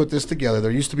if we put this together.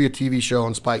 There used to be a TV show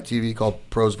on Spike TV called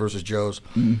Pros versus Joes.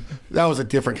 That was a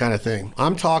different kind of thing.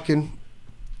 I'm talking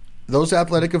those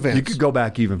athletic events. You could go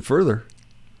back even further.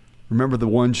 Remember the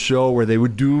one show where it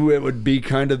would be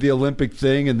kind of the Olympic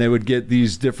thing, and they would get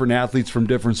these different athletes from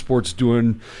different sports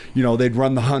doing, they'd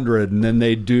run the 100, and then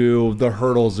they'd do the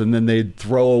hurdles, and then they'd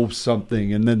throw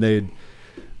something, and then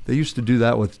they used to do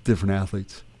that with different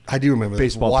athletes. I do remember that.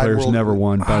 Baseball players never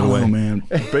won, by the way. Oh, man.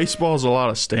 Baseball's a lot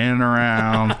of standing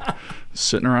around,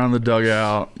 sitting around the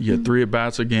dugout. You get 3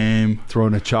 at-bats a game.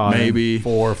 Throwing a child. Maybe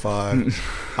 4 or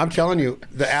 5. I'm telling you,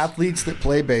 the athletes that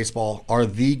play baseball are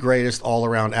the greatest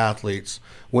all-around athletes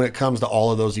when it comes to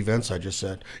all of those events I just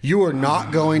said. You are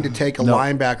not going to take a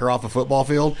linebacker off a football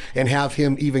field and have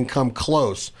him even come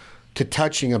close to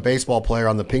touching a baseball player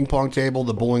on the ping pong table,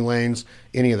 the bowling lanes,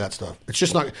 any of that stuff. It's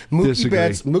just not.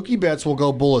 Mookie Betts will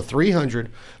go bowl a 300,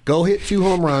 go hit 2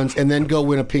 home runs, and then go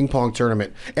win a ping pong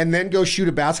tournament, and then go shoot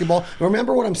a basketball.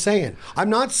 Remember what I'm saying. I'm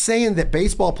not saying that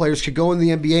baseball players should go in the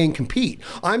NBA and compete.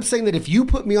 I'm saying that if you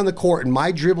put me on the court and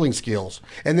my dribbling skills,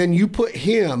 and then you put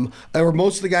him or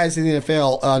most of the guys in the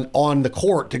NFL on the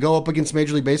court to go up against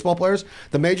Major League Baseball players,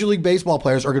 the Major League Baseball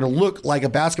players are going to look like a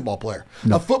basketball player.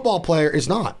 No. A football player is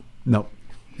not. No.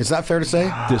 Is that fair to say?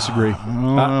 Disagree. I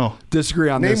don't know. Disagree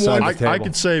on this side of the table. I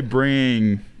could say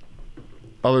bringing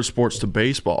other sports to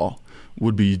baseball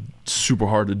would be super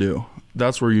hard to do.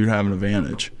 That's where you'd have an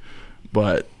advantage.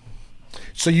 But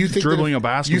so you think dribbling a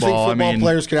basketball, you think football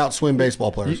players could outswim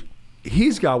baseball players?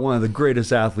 He's got one of the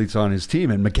greatest athletes on his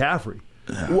team in McCaffrey.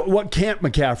 Yeah. What can't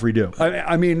McCaffrey do?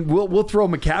 I mean, we'll throw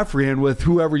McCaffrey in with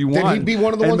whoever you want. Then he'd be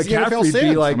one of the ones the NFL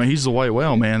sends. He's the white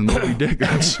whale, man. Moby Dick.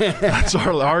 That's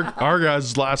our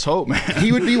guy's last hope, man.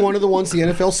 He would be one of the ones the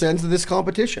NFL sends to this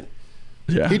competition.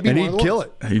 Yeah, he'd kill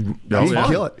it. He'd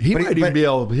kill it. He might even be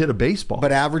able to hit a baseball.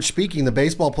 But average speaking, the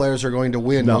baseball players are going to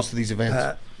win most of these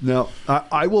events. No,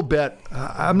 I will bet.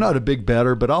 I'm not a big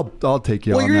better, but I'll take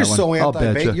you on that one. Well, you're so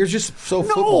anti-bait. You're just so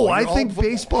football. No, I think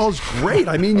baseball's great.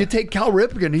 I mean, you take Cal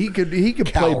Ripken. He could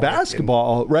play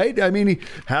basketball, right? I mean, he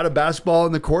had a basketball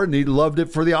in the court, and he loved it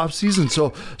for the offseason.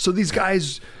 So these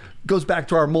guys, goes back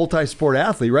to our multi-sport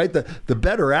athlete, right? The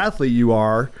better athlete you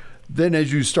are, then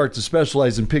as you start to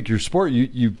specialize and pick your sport,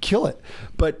 you kill it.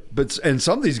 But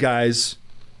some of these guys,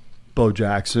 Bo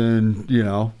Jackson,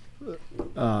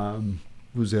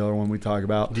 who's the other one we talk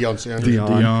about? Deion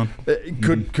Sanders.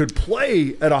 Could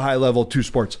play at a high level 2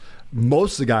 sports.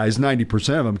 Most of the guys,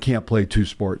 90% of them, can't play 2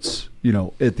 sports,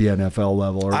 at the NFL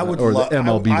level or the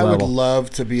MLB level. I would love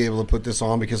to be able to put this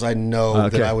on because I know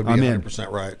that I would be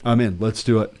 100% right. I'm in. Let's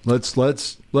do it. Let's put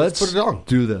it on.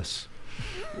 Do this.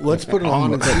 Let's put it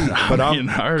on and see. But Colton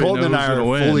and I are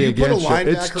fully against it.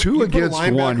 It's 2 against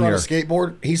 1 here. On a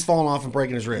skateboard, he's falling off and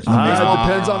breaking his wrist. It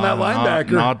depends on that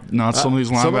linebacker. Not some of these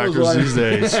linebackers these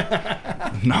days.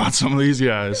 Not some of these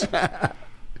guys.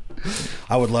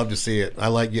 I would love to see it. I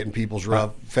like getting people's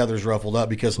feathers ruffled up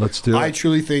because I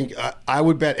truly think I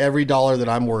would bet every dollar that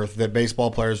I'm worth that baseball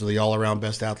players are the all-around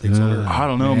best athletes on earth. I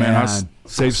don't know, man. I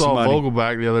saw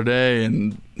Vogelback the other day,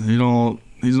 and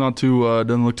he's not too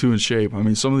doesn't look too in shape. I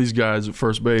mean, some of these guys at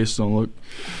first base don't look,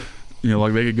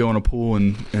 like they could go in a pool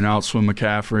and outswim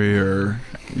McCaffrey or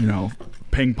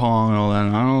ping pong and all that.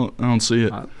 I don't see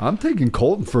it. I'm taking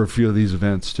Colton for a few of these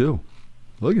events too.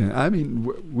 Look at it. I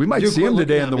mean, we might see him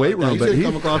today in the weight room, but I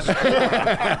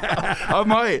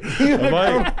might.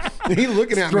 He's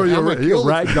looking at me. He'll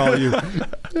ragdoll you.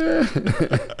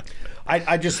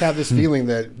 I just have this feeling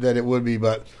that it would be,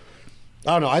 but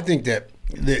I don't know. I think that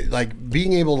like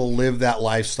being able to live that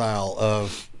lifestyle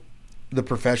of the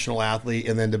professional athlete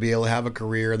and then to be able to have a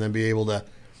career and then be able to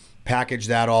package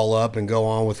that all up and go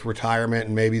on with retirement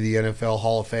and maybe the NFL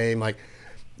Hall of Fame, like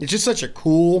it's just such a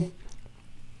cool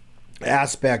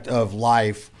aspect of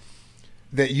life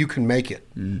that you can make it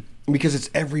because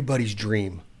it's everybody's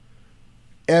dream.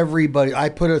 Everybody. I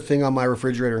put a thing on my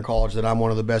refrigerator in college that I'm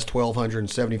one of the best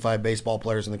 1,275 baseball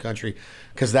players in the country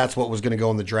because that's what was going to go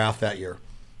in the draft that year.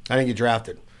 I didn't get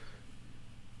drafted.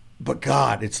 But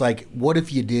God, it's like, what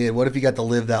if you did? What if you got to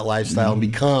live that lifestyle and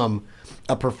become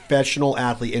a professional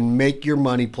athlete and make your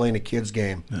money playing a kid's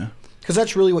game? Yeah. Because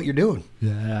that's really what you're doing.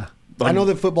 Yeah. I know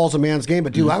that football's a man's game,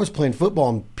 but dude, I was playing football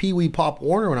in Pee Wee Pop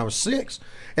Warner when I was 6,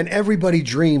 and everybody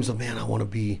dreams of, man, I want to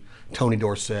be Tony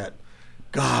Dorsett.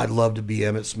 God, I'd love to be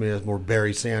Emmitt Smith or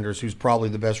Barry Sanders, who's probably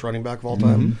the best running back of all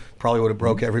time. Probably would have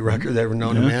broke every record ever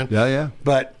known to man. Yeah.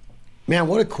 But man,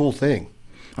 what a cool thing.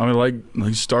 I mean, like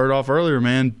you started off earlier,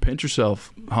 man. Pinch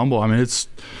yourself, humble. I mean,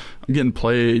 I'm getting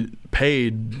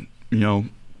paid,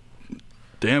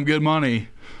 damn good money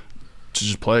to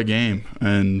just play a game,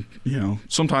 and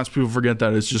sometimes people forget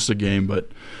that it's just a game. But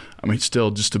I mean,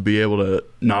 still, just to be able to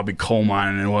not be coal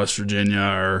mining in West Virginia,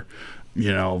 or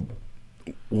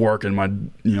working my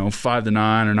 5 to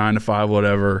 9 or 9 to 5,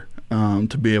 whatever,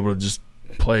 to be able to just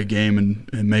play a game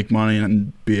and make money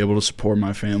and be able to support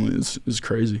my family is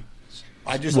crazy.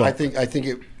 I think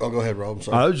it. Oh, go ahead, Rob. I'm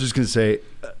sorry. I was just going to say,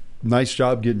 nice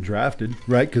job getting drafted,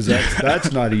 right? Because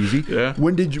that's not easy. Yeah.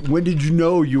 When did you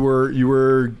know you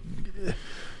were?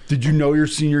 Did you know your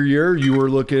senior year you were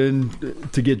looking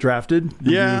to get drafted?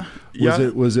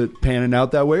 Was it panning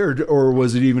out that way, or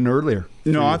was it even earlier?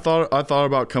 No, I thought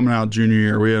about coming out junior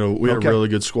year. We had a really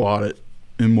good squad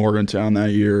in Morgantown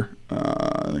that year.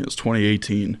 I think it was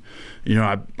 2018.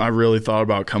 I really thought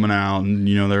about coming out, and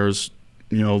there was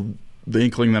the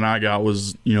inkling that I got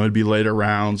was it'd be later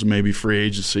rounds, maybe free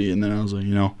agency, and then I was like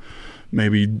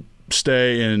maybe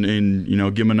stay and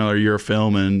give him another year of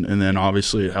film, and then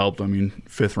obviously it helped. I mean,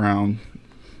 5th round,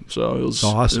 so it was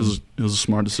awesome. It was a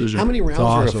smart decision. How many rounds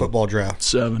are in a football draft?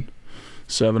 7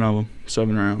 of them,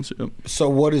 7 rounds. Yep.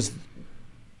 So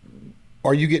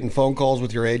are you getting phone calls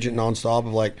with your agent nonstop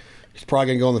of like, he's probably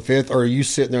gonna go in the 5th, or are you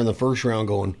sitting there in the 1st round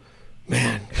going,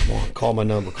 man, come on, call my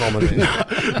number.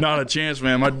 Not a chance,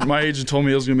 man. My agent told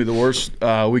me it was going to be the worst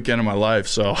weekend of my life,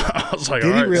 so I was like,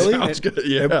 Did all right, he really? Sounds good.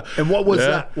 Yeah. And what was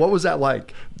that? What was that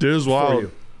like? Dude, it was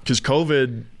wild because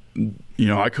COVID.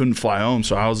 I couldn't fly home,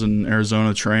 so I was in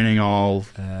Arizona training all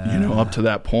up to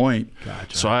that point.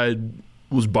 Gotcha. So I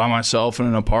was by myself in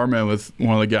an apartment with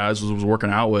one of the guys I was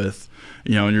working out with.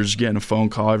 And you're just getting a phone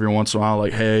call every once in a while,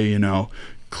 like, hey,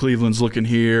 Cleveland's looking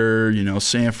here.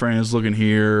 San Fran is looking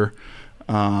here.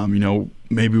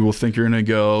 Maybe we'll think you're going to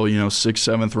go, 6th,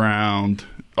 7th round.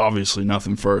 Obviously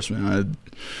nothing first, man.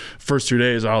 First 2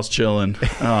 days I was chilling.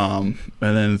 And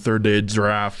then the 3rd day of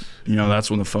draft, that's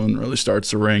when the phone really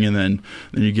starts to ring. And then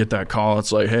you get that call.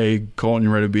 It's like, hey, Colton, you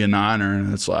ready to be a Niner?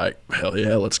 And it's like, hell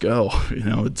yeah, let's go.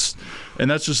 And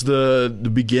that's just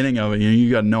the beginning of it.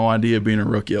 You got no idea being a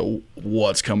rookie at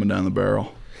what's coming down the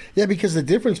barrel. Yeah, because the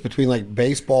difference between like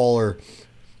baseball or –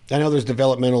 I know there's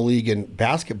developmental league in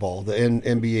basketball, the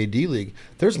NBA D League.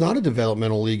 There's not a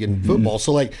developmental league in football.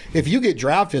 So, like, if you get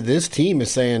drafted, this team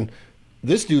is saying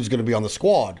this dude's going to be on the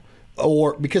squad,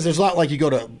 or because there's not like you go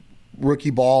to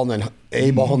rookie ball and then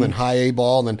A ball and then high A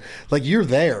ball and then like you're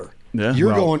there. Yeah,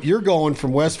 you're going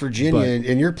from West Virginia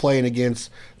and you're playing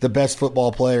against the best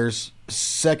football players,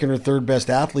 2nd or 3rd best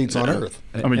athletes on earth.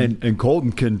 I mean, and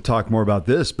Colton can talk more about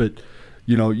this, but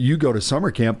you go to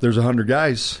summer camp. There's 100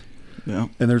 guys. Yeah.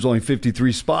 And there's only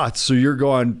 53 spots. So you're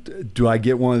going, do I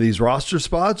get one of these roster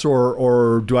spots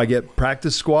or do I get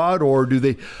practice squad or do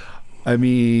they – I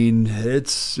mean,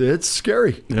 it's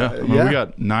scary. Yeah. I mean, we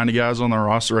got 90 guys on the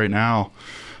roster right now,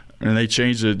 and they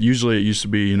changed it. Usually it used to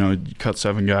be, you cut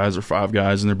 7 guys or 5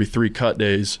 guys, and there'd be 3 cut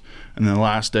days. And then the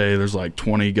last day there's like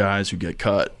 20 guys who get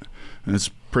cut. And it's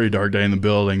a pretty dark day in the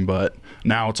building, but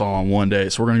now it's all on one day.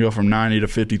 So we're going to go from 90 to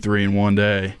 53 in one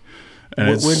day. And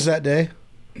when's that day?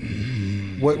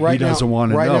 He doesn't want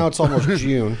to know. Right now it's almost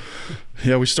June.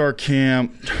 Yeah, we start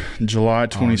camp July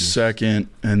 22nd,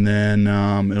 and then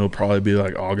it'll probably be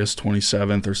like August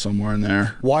 27th or somewhere in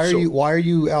there. Why are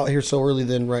you out here so early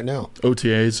then right now?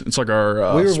 OTAs. It's like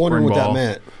our we were spring wondering what ball. that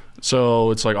meant.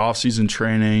 So it's like off-season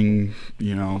training,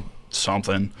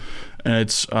 something. And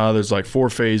it's there's like 4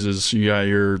 phases. You got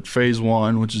your phase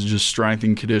 1, which is just strength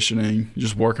and conditioning,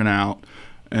 just working out.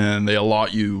 And they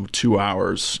allot you 2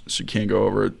 hours, so you can't go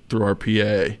over it through our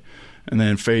PA. And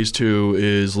then phase 2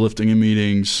 is lifting and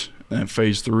meetings. And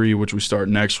phase 3, which we start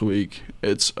next week,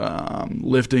 it's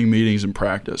lifting, meetings, and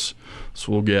practice.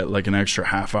 So we'll get like an extra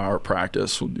half-hour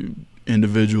practice. We'll do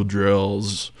individual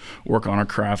drills, work on our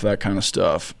craft, that kind of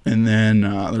stuff. And then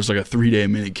there's like a 3-day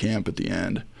mini camp at the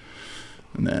end.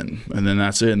 And then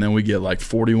that's it. And then we get like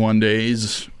 41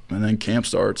 days, and then camp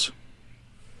starts.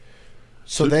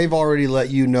 So they've already let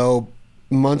you know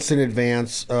months in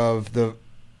advance of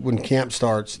when camp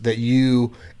starts that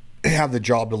you have the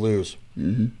job to lose.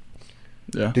 Mm-hmm.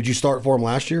 Yeah. Did you start for them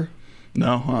last year?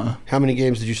 No. How many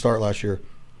games did you start last year?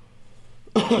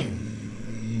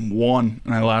 1,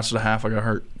 and I lasted a half. I got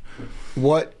hurt.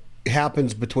 What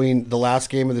happens between the last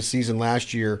game of the season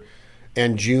last year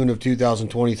and June of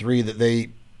 2023 that they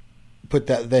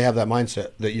they have that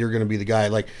mindset that you're going to be the guy.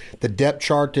 Like the depth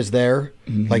chart is there.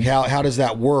 Mm-hmm. Like how does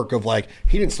that work? Of like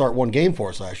he didn't start one game for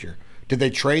us last year. Did they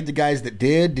trade the guys that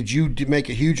did? Did you make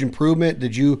a huge improvement?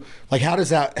 Did you like how does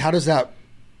that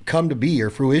come to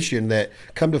fruition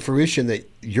that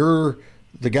you're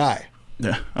the guy?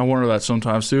 Yeah, I wonder that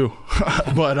sometimes too.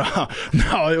 But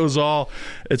no,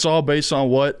 it's all based on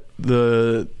what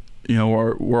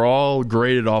we're all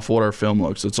graded off what our film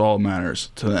looks. It's all that matters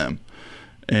to them.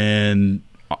 And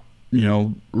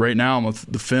right now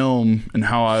with the film and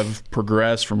how I've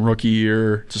progressed from rookie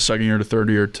year to second year to third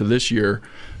year to this year,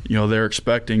 they're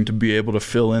expecting to be able to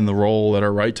fill in the role that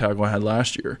our right tackle had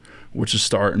last year, which is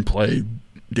start and play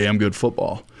damn good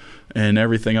football. And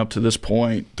everything up to this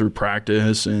point through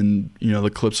practice and, the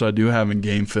clips I do have in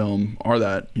game film are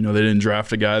that, they didn't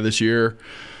draft a guy this year.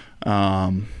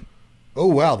 Oh,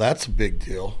 wow. That's a big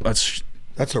deal. That's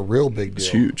a real big deal. It's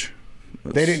huge.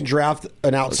 They didn't draft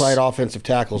an outside offensive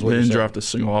tackle. They didn't draft a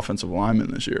single offensive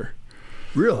lineman this year.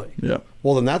 Really? Yeah.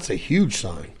 Well, then that's a huge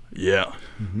sign. Yeah.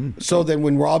 Mm-hmm. So then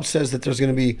when Rob says that there's going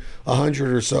to be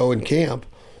 100 or so in camp,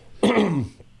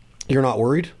 you're not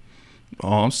worried?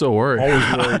 Oh, I'm still worried.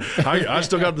 Always worried. I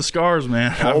still got the scars,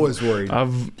 man. Always worried.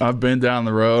 I've been down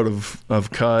the road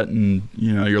of cut and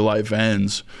your life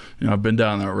ends. I've been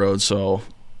down that road, so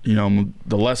the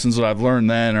lessons that I've learned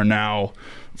then are now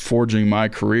forging my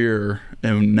career,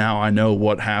 and now I know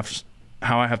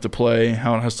how I have to play,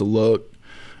 how it has to look,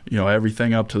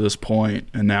 everything up to this point,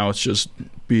 and now it's just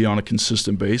be on a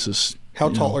consistent basis. How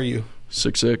tall are you?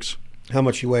 6'6". How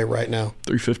much you weigh right now?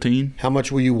 315. How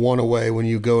much will you want to weigh when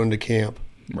you go into camp?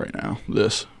 Right now,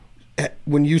 this.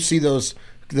 When you see those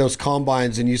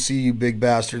combines and you see you big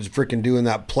bastards freaking doing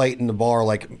that plate in the bar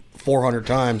like 400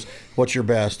 times, what's your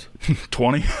best?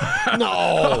 20. No.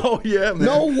 Oh, yeah, man.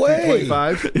 No way.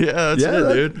 25. Yeah, that's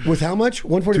it, dude. With how much?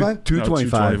 145?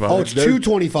 225. No, oh, it's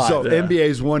 225. So yeah.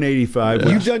 NBA's 185.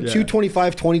 You've done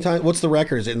 225 20 times. What's the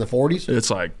record? Is it in the 40s? It's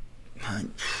like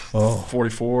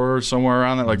 44, somewhere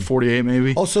around that, like 48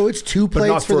 maybe. Oh, so it's two But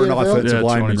plates not for for the an NFL? offensive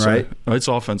lineman, right? It's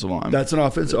offensive line. That's an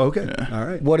offensive. Okay. Yeah. All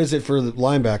right. What is it for the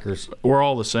linebackers? We're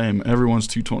all the same. Everyone's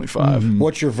 225. Mm-hmm.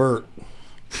 What's your vert?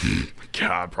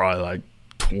 God, probably like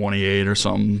 28 or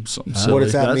something silly. What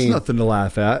does that That's mean? nothing to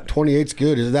laugh at. 28's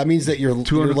good. That means that your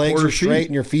legs are straight feet.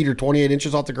 and your feet are 28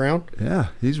 inches off the ground? Yeah,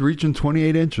 he's reaching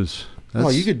 28 inches.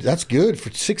 That's good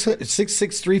for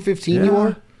 6'6", 315. You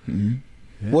are. Mm-hmm.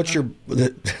 Yeah.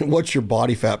 What's your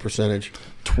body fat percentage?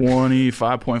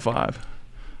 25.5.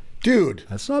 Dude,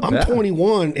 That's not I'm bad.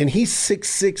 21 and he's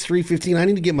 6'6", 315. I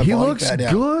need to get my He body looks fat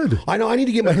down. good. I know. I need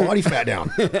to get my body fat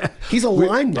down. He's a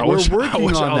lineman. I wish working I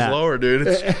was on that. lower, dude.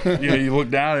 You look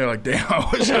down and you're like, damn, I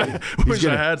wish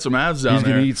I had some abs down He's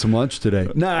there. going to eat some lunch today.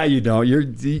 Nah, you don't. You're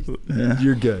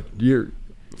good.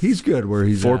 He's good where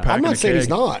he's at. Pack I'm and not a saying keg. he's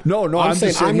not. No, I'm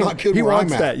saying just I'm not good He where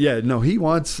wants I'm that. at. Yeah, no, he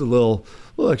wants a little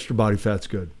extra body fat's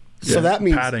good. So that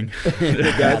means padding.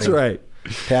 That's right.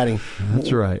 padding.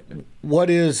 That's right.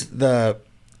 What is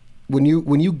when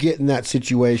you get in that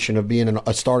situation of being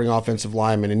a starting offensive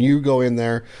lineman and you go in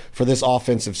there for this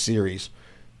offensive series,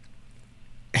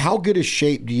 how good a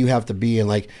shape do you have to be in?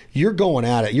 Like, you're going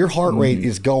at it. Your heart rate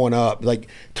is going up. Like,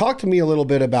 talk to me a little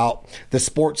bit about the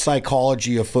sports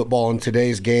psychology of football in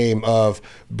today's game of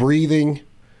breathing,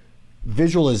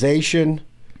 visualization,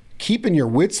 keeping your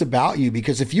wits about you,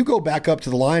 because if you go back up to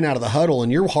the line out of the huddle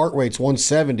and your heart rate's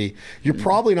 170, you're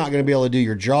probably not going to be able to do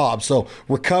your job. So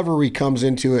recovery comes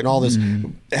into it and all this.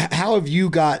 How have you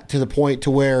got to the point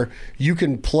to where you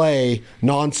can play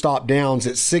nonstop downs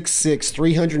at 6'6",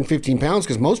 315 pounds?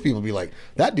 Because most people be like,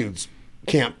 that dude's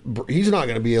he's not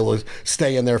going to be able to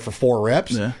stay in there for 4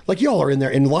 reps. Yeah. Like, y'all are in there,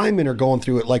 and linemen are going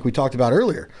through it like we talked about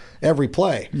earlier, every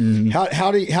play.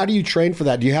 How do you train for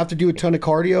that? Do you have to do a ton of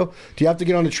cardio? Do you have to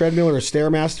get on a treadmill or a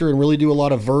Stairmaster and really do a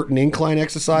lot of vert and incline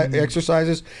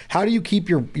exercises? How do you keep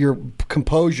your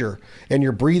composure and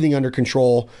your breathing under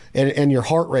control and your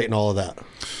heart rate and all of that?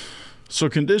 So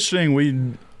conditioning, we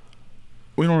don't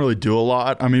really do a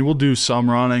lot. I mean, we'll do some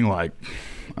running.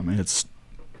 It's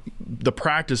the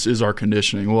practice is our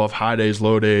conditioning. We'll have high days,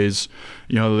 low days.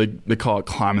 They call it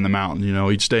climbing the mountain.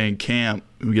 Each day in camp,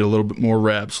 we get a little bit more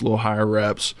reps, a little higher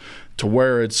reps, to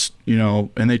where it's,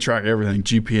 and they track everything.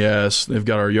 GPS, they've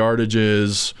got our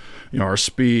yardages, our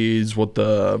speeds, what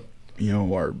the,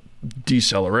 our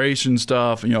deceleration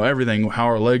stuff, everything, how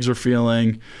our legs are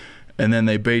feeling. And then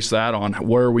they base that on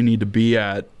where we need to be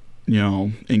at,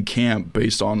 in camp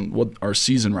based on what our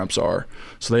season reps are.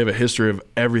 So they have a history of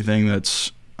everything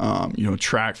that's,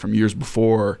 tracked from years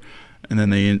before, and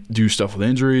then they do stuff with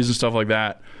injuries and stuff like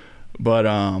that. But,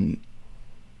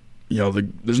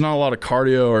 there's not a lot of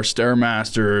cardio or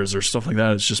Stairmasters or stuff like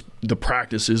that. It's just the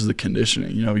practice is the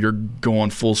conditioning. You're going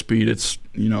full speed. It's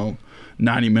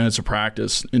 90 minutes of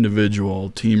practice, individual,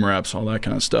 team reps, all that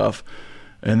kind of stuff.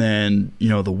 And then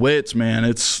the widths, man.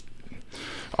 It's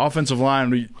offensive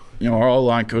line. Our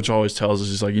O-line coach always tells us,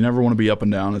 he's like, you never want to be up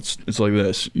and down. It's like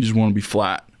this. You just want to be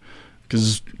flat.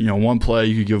 Because, one play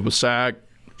you could give up a sack,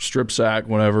 strip sack,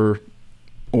 whatever,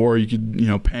 or you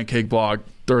could, pancake block,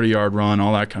 30-yard run,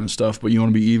 all that kind of stuff. But you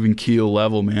want to be even keel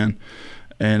level, man.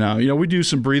 And, we do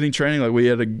some breathing training. Like we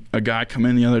had a guy come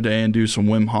in the other day and do some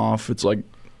Wim Hof. It's like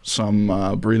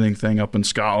some breathing thing up in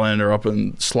Scotland or up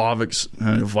in Slavic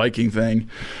Viking thing.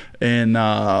 And,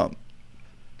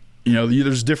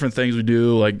 there's different things we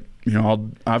do. Like,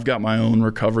 I've got my own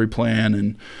recovery plan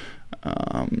and,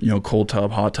 cold tub,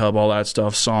 hot tub, all that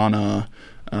stuff, sauna.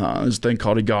 There's a thing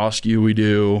called Egoscue we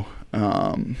do.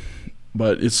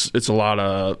 But it's a lot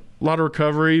of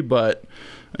recovery, but,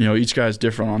 each guy's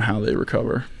different on how they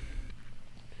recover.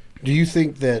 Do you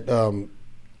think that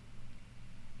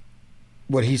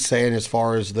what he's saying as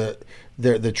far as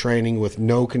the training with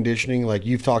no conditioning, like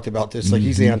you've talked about this, like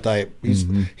he's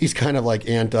kind of like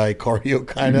anti-cardio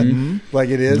kind of like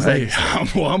it is. Hey,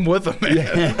 I'm with him, man.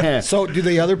 Yeah. So do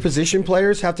the other position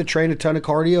players have to train a ton of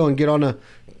cardio and get on a...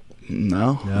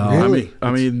 No. Really?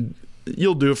 I mean,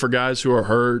 you'll do it for guys who are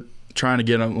hurt, trying to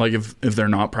get them, like if they're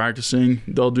not practicing,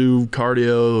 they'll do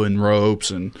cardio and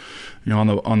ropes and,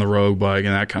 on the road bike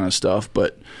and that kind of stuff.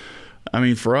 But I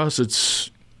mean, for us, it's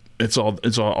all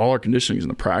our conditioning is in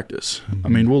the practice. I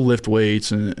mean, we'll lift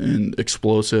weights and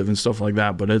explosive and stuff like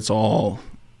that, but it's all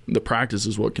the practice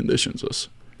is what conditions us.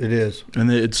 It is, and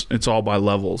it's all by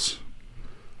levels.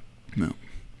 No,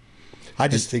 I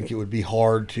just think it would be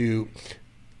hard to,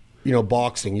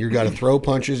 boxing. You got to throw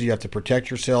punches, you have to protect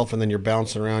yourself, and then you're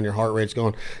bouncing around. Your heart rate's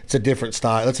going. It's a different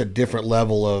style. That's a different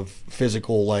level of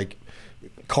physical, like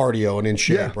cardio and in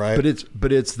shape, right?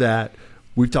 But it's that.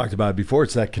 We've talked about it before.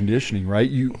 It's that conditioning,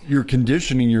 right? You're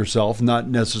conditioning yourself, not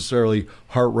necessarily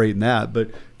heart rate and that,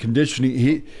 but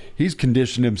conditioning. He's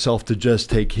conditioned himself to just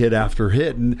take hit after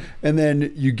hit, and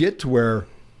then you get to where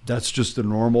that's just a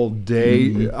normal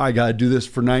day. I got to do this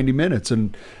for 90 minutes,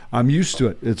 and I'm used to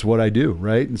it. It's what I do,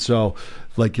 right? And so,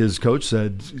 like his coach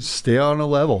said, stay on a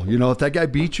level. If that guy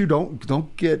beats you,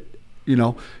 don't get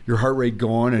your heart rate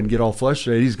going and get all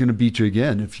frustrated. He's going to beat you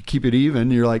again. If you keep it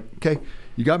even, you're like, okay,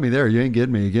 you got me there. You ain't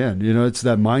getting me again. It's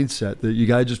that mindset that you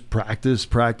got to just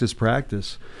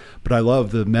practice. But I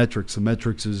love the metrics. The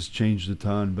metrics has changed a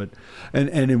ton. But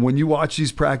and when you watch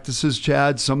these practices,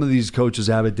 Chad, some of these coaches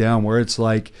have it down where it's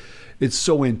like it's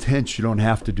so intense you don't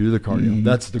have to do the cardio.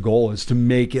 That's the goal, is to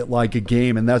make it like a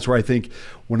game. And that's where I think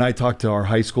when I talk to our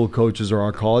high school coaches or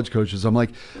our college coaches, I'm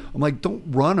like, don't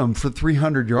run them for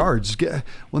 300 yards.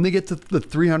 When they get to the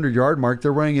 300-yard mark,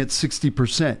 they're running at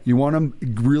 60%. You want them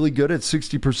really good at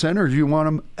 60%, or do you want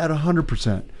them at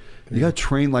 100%? You got to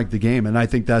train like the game. And I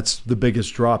think that's the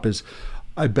biggest drop is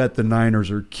I bet the Niners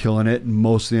are killing it, and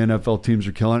most of the NFL teams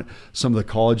are killing it. Some of the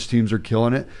college teams are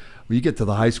killing it. When you get to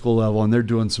the high school level and they're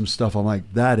doing some stuff, I'm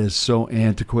like, that is so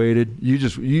antiquated. You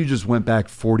just went back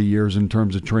 40 years in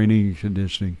terms of training and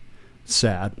conditioning.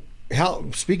 Sad.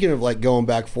 Speaking of like going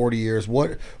back 40 years,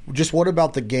 what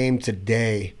about the game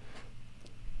today?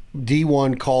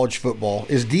 D1 college football.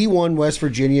 Is D1 West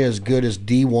Virginia as good as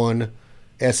D1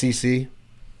 SEC?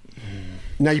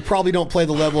 Now, you probably don't play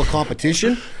the level of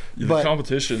competition. The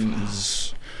competition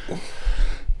is...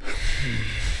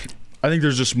 I think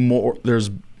there's just more...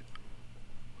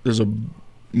 There's a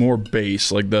more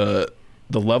base, like the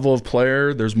level of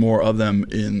player. There's more of them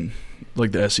in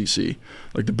like the SEC,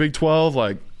 like the Big 12.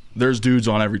 Like there's dudes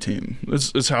on every team.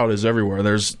 It's how it is everywhere.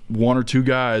 There's one or two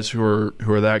guys who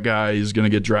are that guy. He's going to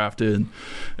get drafted.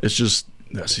 It's just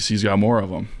the SEC's got more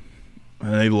of them,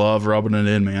 and they love rubbing it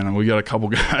in, man. And we got a couple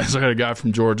guys. I got a guy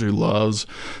from Georgia who loves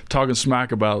talking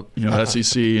smack about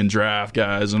SEC and draft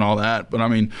guys and all that. But I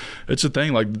mean, it's a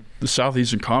thing. Like the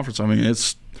Southeastern Conference. I mean,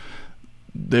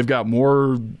 they've got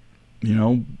more,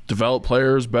 developed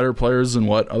players, better players than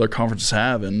what other conferences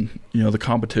have. And, the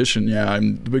competition,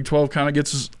 the Big 12 kind of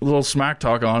gets a little smack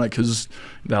talk on it because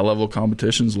that level of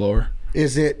competition is lower.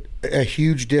 Is it a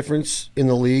huge difference in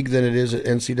the league than it is at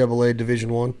NCAA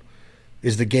Division I?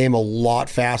 Is the game a lot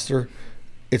faster?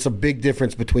 It's a big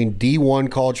difference between D1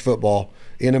 college football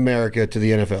in America to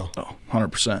the NFL. Oh,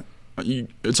 100%.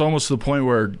 It's almost to the point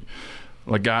where,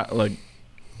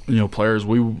 players,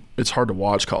 it's hard to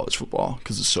watch college football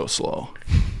because it's so slow.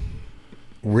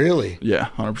 Really? Yeah,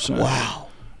 100%. Wow.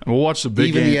 And we'll watch the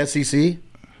big games. Even the SEC?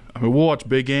 I mean, we'll watch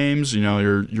big games,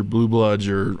 your Blue Bloods,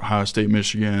 your Ohio State,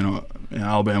 Michigan,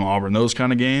 Alabama, Auburn, those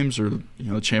kind of games, or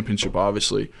the championship,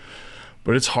 obviously.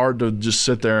 But it's hard to just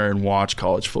sit there and watch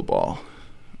college football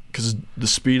because the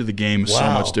speed of the game is so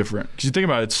much different. Because you think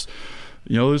about it, it's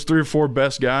there's 3 or 4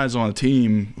 best guys on a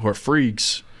team who are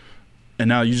freaks, and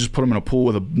now you just put them in a pool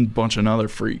with a bunch of other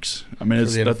freaks. I mean,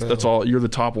 that's all. You're the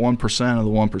top 1% of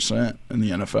the 1% in the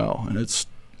NFL, and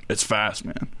it's fast,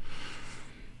 man.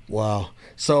 Wow.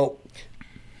 So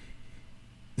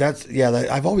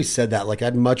I've always said that. Like,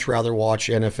 I'd much rather watch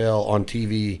NFL on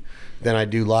TV than I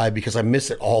do live because I miss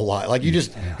it all live. Like,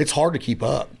 it's hard to keep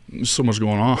up. There's so much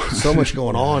going on. So much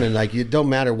going on, and like, it don't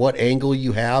matter what angle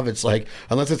you have. It's like,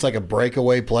 unless it's like a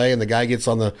breakaway play and the guy gets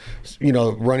on the,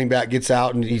 running back gets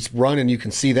out and he's running, you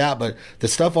can see that. But the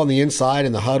stuff on the inside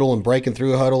and the huddle and breaking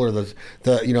through a huddle, or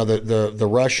the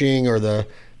rushing, or the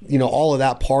all of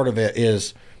that part of it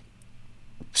is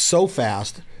so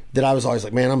fast that I was always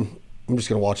like, man, I'm just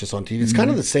going to watch this on TV. It's kind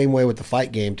of the same way with the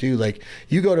fight game too. Like,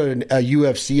 you go to a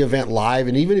UFC event live,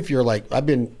 and even if you're like, I've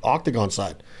been octagon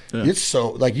side, it's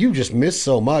so like, you just miss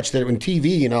so much that in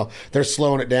TV, they're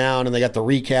slowing it down and they got the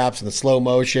recaps and the slow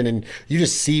motion, and you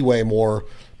just see way more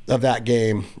of that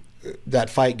game, that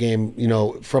fight game,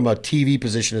 from a TV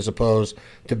position as opposed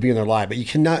to being there live. But you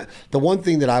cannot. The one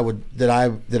thing that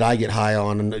I get high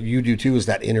on, and you do too, is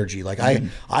that energy. Like,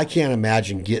 I can't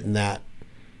imagine getting that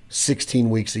 16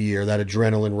 weeks a year, that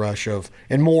adrenaline rush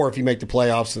and more if you make the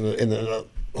playoffs and the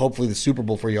hopefully the Super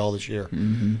Bowl for you all this year.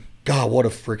 Mm-hmm. God, what a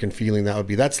freaking feeling that would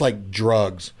be. That's like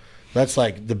drugs. That's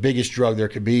like the biggest drug there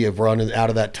could be, of running out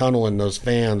of that tunnel and those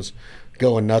fans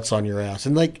going nuts on your ass.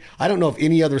 And like, I don't know if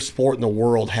any other sport in the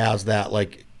world has that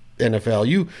like NFL.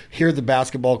 You hear the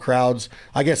basketball crowds.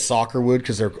 I guess soccer would,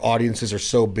 because their audiences are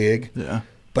so big. Yeah.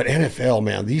 But NFL,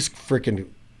 man,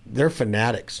 they're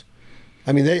fanatics.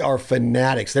 I mean, they are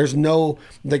fanatics. There's no,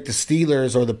 like, the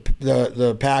Steelers or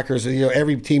the Packers,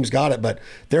 every team's got it, but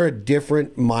they're a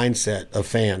different mindset of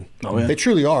fan. Oh, yeah. They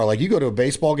truly are. Like, you go to a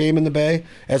baseball game in the Bay,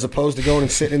 as opposed to going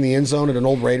and sitting in the end zone at an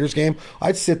old Raiders game,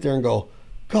 I'd sit there and go,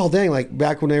 God dang, like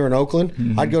back when they were in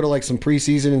Oakland, I'd go to like some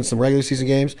preseason and some regular season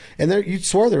games, and there you'd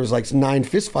swear there was like 9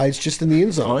 fist fights just in the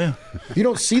end zone. Oh yeah, you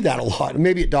don't see that a lot.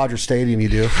 Maybe at Dodger Stadium you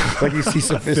do, like you see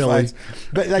some fist fights,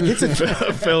 but like it's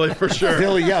a Philly for sure.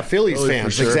 Phillies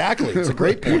fans, sure. Exactly. It's a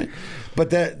great point,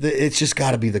 but it's just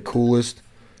got to be the coolest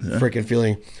freaking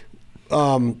feeling.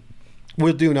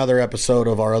 We'll do another episode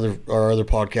of our other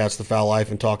podcast, The Foul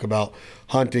Life, and talk about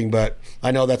hunting, but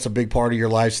I know that's a big part of your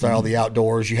lifestyle, the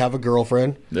outdoors. You have a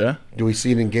girlfriend. Yeah. Do we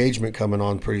see an engagement coming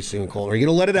on pretty soon, Colton? Are you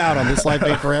going to let it out on This Life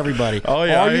Ain't For Everybody? Oh,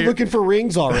 yeah. Or are you looking for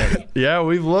rings already? Yeah,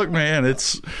 we've looked, man.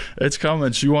 It's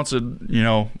coming. She wants it,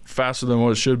 faster than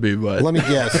what it should be, but let me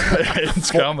guess.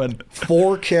 It's coming.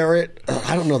 4 carat.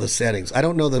 I don't know the settings. I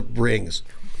don't know the rings.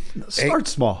 Start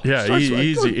small. Yeah,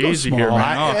 easy here,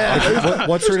 man.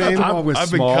 What's her name? I've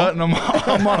been cutting them.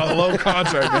 I'm on a low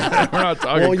contract, man. We're not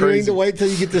talking crazy. You need to wait till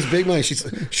you get this big money.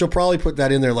 She'll probably put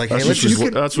that in there like, hey, that's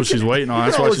what she's waiting on.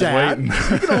 That's why she's waiting.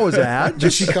 You can always add.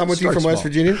 Did she come with you from West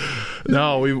Virginia?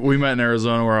 No, we met in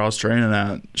Arizona where I was training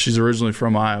at. She's originally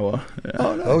from Iowa. Yeah.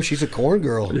 Oh, she's a corn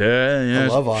girl. Yeah. I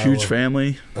love Iowa. Huge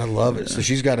family. I love it. So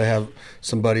she's got to have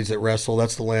some buddies that wrestle.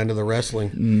 That's the land of the wrestling.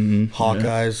 Mm-hmm.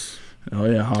 Hawkeyes. Yeah. Oh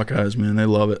yeah, Hawkeyes, man, they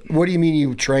love it. What do you mean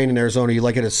you train in Arizona? You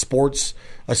like at a sports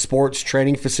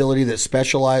training facility that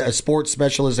a sports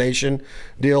specialization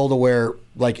deal to where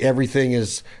like everything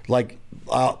is like,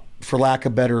 for lack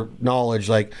of better knowledge,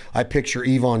 like I picture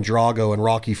Ivan Drago and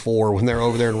Rocky IV when they're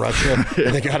over there in Russia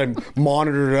and they got him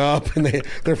monitored up and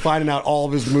they're finding out all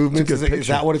of his movements. Is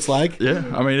that what it's like? Yeah,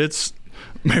 I mean it's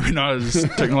maybe not as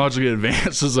technologically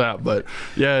advanced as that, but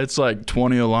yeah, it's like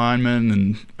 20 alignment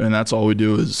and that's all we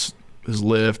do is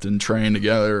lift and train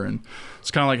together, and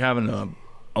it's kind of like having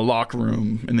a locker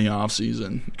room in the off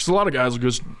season, because a lot of guys will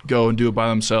just go and do it by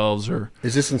themselves. Or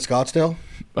is this in Scottsdale?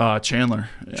 Chandler.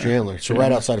 Yeah. Chandler, so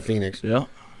right outside of Phoenix. Yeah.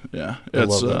 I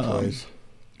love that place.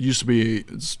 Used to be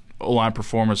it's O-line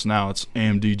Performance, now it's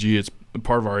AMDG. It's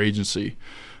part of our agency,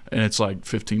 and it's like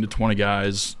 15 to 20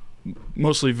 guys,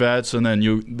 mostly vets, and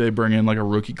then they bring in like a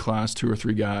rookie class, 2 or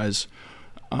 3 guys.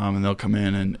 And they'll come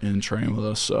in and train with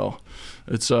us. So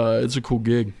it's a cool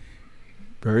gig.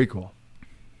 Very cool.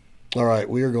 All right,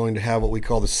 we are going to have what we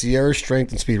call the Sierra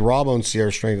Strength and Speed. Rob owns Sierra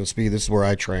Strength and Speed. This is where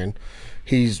I train.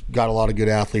 He's got a lot of good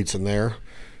athletes in there.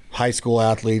 High school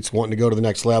athletes wanting to go to the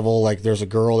next level. Like there's a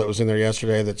girl that was in there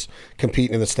yesterday that's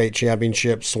competing in the state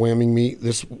championship swimming meet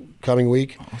this coming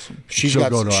week. Awesome. She's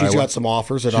got some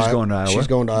offers at Iowa. She's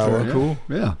going to Iowa. Very cool.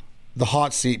 Yeah. The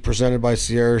Hot Seat, presented by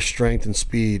Sierra Strength and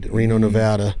Speed, Reno,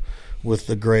 Nevada, with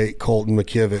the great Colton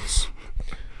Mckivitz.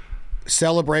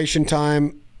 Celebration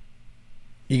time.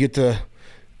 You get to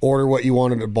order what you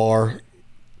want at a bar.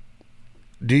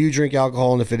 Do you drink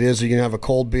alcohol? And if it is, are you going to have a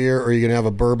cold beer or are you going to have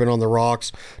a bourbon on the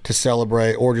rocks to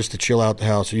celebrate or just to chill out the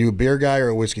house? Are you a beer guy or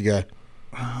a whiskey guy?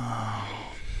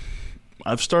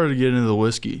 I've started to get into the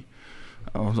whiskey.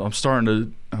 I'm starting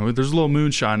to. There's a little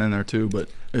moonshine in there too, but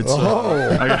it's.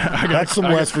 That's some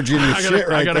West Virginia shit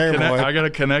right there, boy. I got a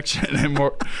connection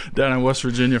down in West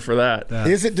Virginia for that.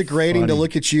 Is it degrading to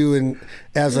look at you and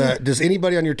does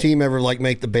anybody on your team ever like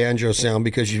make the banjo sound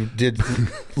because you did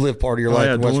live part of your life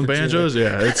in West doing Virginia? Banjos?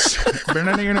 Yeah, it's.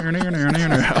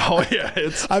 Oh yeah,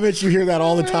 it's. I bet you hear that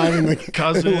all the time in the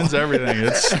cousins, everything.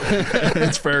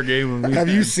 It's fair game with me. Have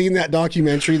you seen that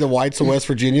documentary, The Whites of West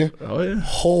Virginia? Oh yeah.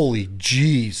 Holy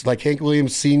jeez! Like Hank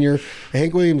Williams Sr.,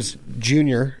 Hank Williams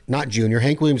Jr., not Junior,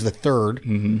 Hank Williams the third.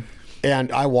 Mm-hmm.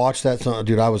 And I watched that song,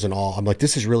 dude. I was in awe. I'm like,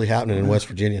 this is really happening in West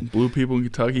Virginia. Blue people in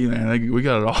Kentucky, man, we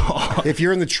got it all. If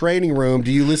you're in the training room,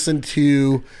 do you listen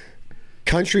to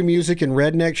country music and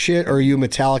redneck shit, or are you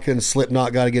Metallica and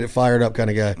Slipknot, got to get it fired up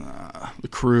kind of guy? The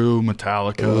Crew,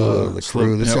 Metallica, the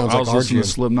Crew. This sounds like our I was listening to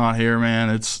Slipknot here, man.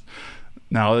 It's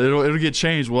now it'll get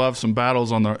changed. We'll have some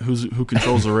battles on who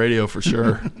controls the radio for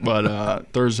sure. But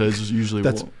Thursdays is usually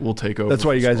we'll take over. That's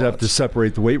why you guys have to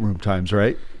separate the weight room times,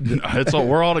 right?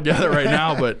 We're all together right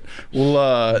now, but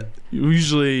we'll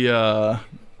usually the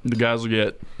guys will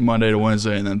get Monday to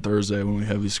Wednesday, and then Thursday when we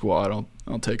heavy squad,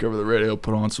 I'll take over the radio,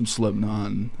 put on some Slipknot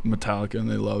and Metallica, and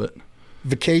they love it.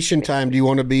 Vacation time, do you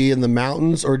want to be in the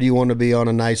mountains or do you want to be on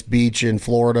a nice beach in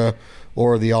Florida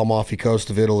or the Amalfi Coast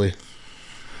of Italy?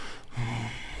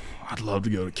 I'd love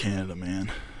to go to Canada,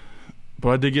 man. But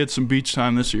I did get some beach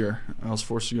time this year. I was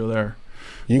forced to go there.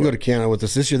 You can go to Canada with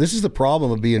us this year. This is the problem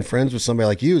of being friends with somebody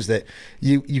like you, is that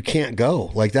you can't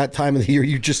go. Like that time of the year,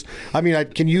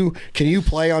 can you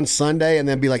play on Sunday and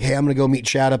then be like, hey, I'm going to go meet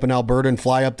Chad up in Alberta and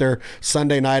fly up there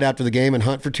Sunday night after the game and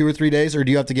hunt for 2 or 3 days? Or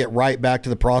do you have to get right back to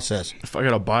the process? If I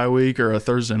got a bye week or a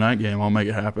Thursday night game, I'll make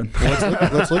it happen.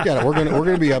 Let's look at it. We're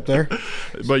gonna be up there.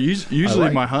 But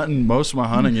usually most of my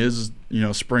hunting is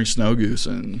spring snow goose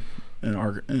and I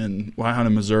hunt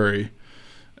in Missouri,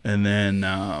 and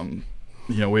then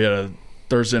we had a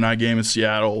Thursday night game in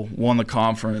Seattle, won the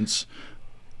conference,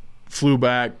 flew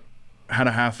back, had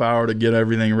a half hour to get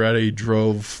everything ready,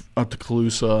 drove up to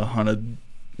Calusa, hunted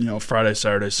Friday,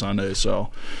 Saturday, Sunday. So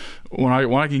when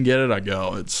I can get it, I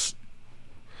go. As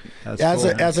an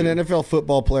NFL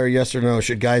football player, yes or no,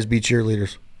 should guys be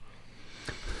cheerleaders?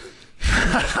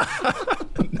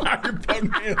 Now you're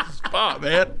putting me in the spot,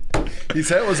 man. He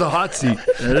said it was a hot seat.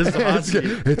 It is a hot seat.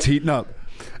 It's heating up.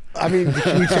 I mean,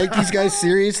 can you take these guys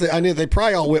serious? I mean, they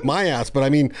probably all whip my ass, but I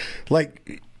mean,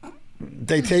 like,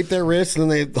 they tape their wrists and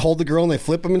then they hold the girl and they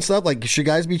flip them and stuff. Like, should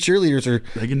guys be cheerleaders? Or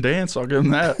they can dance? I'll give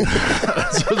them that.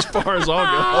 That's as far as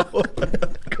I'll go.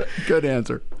 Good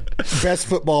answer. Best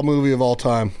football movie of all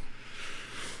time?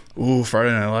 Ooh,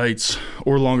 Friday Night Lights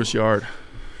or Longest Yard.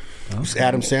 Okay.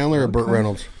 Adam Sandler or Burt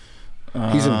Reynolds?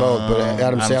 He's in both, but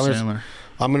Adam Sandler.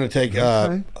 I'm going to take.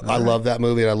 I love that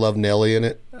movie and I love Nelly in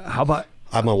it. How about?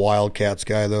 I'm a Wildcats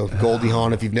guy, though. Goldie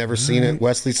Hawn, if you've never seen it.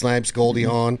 Wesley Snipes, Goldie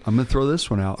Hawn. I'm going to throw this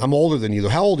one out. I'm older than you, though.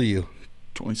 How old are you?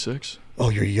 26. Oh,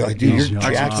 you're young. Dude, you're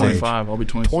Jack's 25. I'll be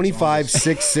 26. 25,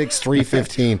 6'6",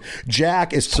 315.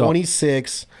 Jack is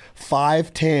 26,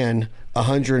 5'10",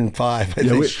 105.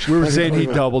 Yeah, we were saying he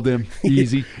doubled him.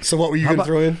 Easy. So what were you going to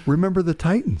throw in? Remember the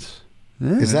Titans.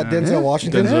 Yeah. Is that Denzel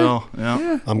Washington? Denzel,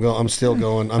 yeah. I'm still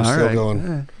going.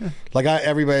 Like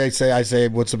everybody I say,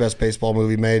 what's the best baseball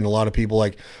movie made? And a lot of people,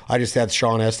 like, I just had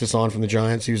Sean Estes on from the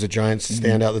Giants. He was a Giants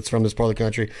standout that's from this part of the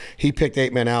country. He picked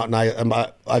 8 Men Out, and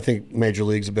I think Major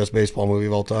League's the best baseball movie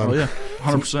of all time. Oh yeah,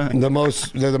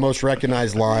 100%. They're the most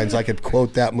recognized lines. I could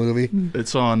quote that movie.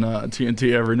 It's on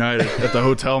TNT every night at the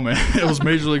hotel, man. It was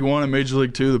Major League 1 and Major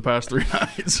League 2 the past 3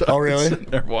 nights. So oh really?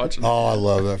 They're watching. Oh, I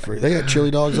love that. They got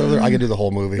chili dogs over there. I could do the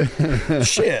whole movie.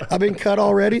 Shit, I've been cut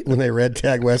already. When they red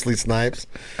tag Wesley Snipes.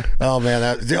 Oh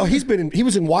man, he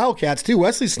was in Wildcats too.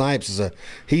 Wesley Snipes is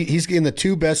he's in the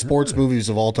 2 best sports movies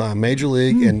of all time, Major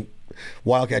League and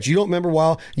Wildcats. You don't remember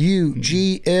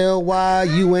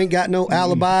UGLY? You ain't got no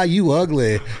alibi. You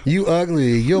ugly.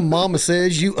 Your mama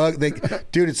says you ugly.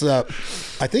 Dude, it's I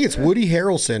think it's Woody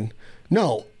Harrelson.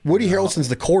 No, Woody Harrelson's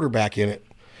the quarterback in it.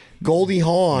 Goldie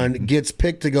Hawn gets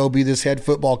picked to go be this head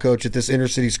football coach at this inner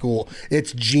city school.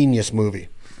 It's genius movie.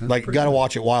 Like, got to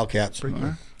watch it. Wildcats.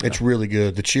 It's really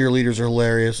good. The cheerleaders are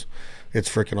hilarious. It's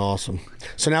freaking awesome.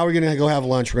 So now we're going to go have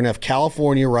lunch. We're going to have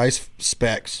California rice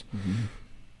specks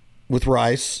with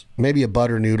rice, maybe a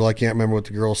butter noodle. I can't remember what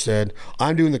the girl said.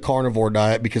 I'm doing the carnivore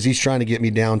diet because he's trying to get me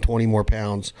down 20 more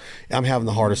pounds. I'm having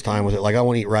the hardest time with it. Like, I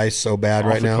want to eat rice so bad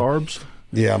right now. Carbs?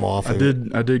 Yeah, I'm off. I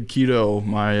did keto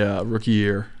my rookie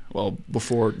year. Well,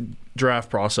 before draft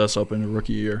process up into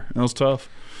rookie year. That was tough.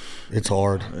 It's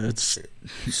hard. It's a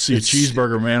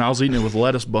cheeseburger, man. I was eating it with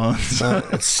lettuce buns.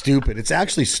 It's stupid. It's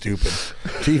actually stupid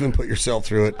to even put yourself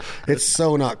through it. It's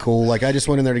so not cool. Like, I just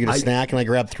went in there to get a snack, and I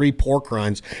grabbed 3 pork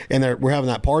rinds. And we're having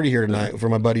that party here tonight for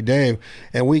my buddy Dave.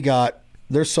 And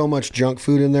there's so much junk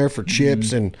food in there for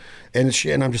chips and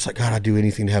shit. And I'm just like, God, I'd do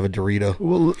anything to have a Dorito.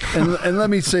 Well, and let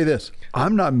me say this.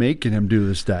 I'm not making him do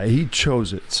this diet. He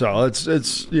chose it. So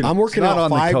it's I'm working out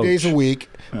 5 days a week.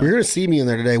 Yeah. You're going to see me in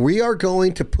there today. We are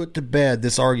going to put to bed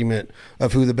this argument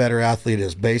of who the better athlete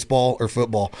is, baseball or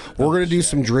football. We're going to do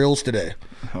some drills today.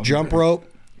 Jump rope.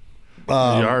 You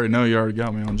already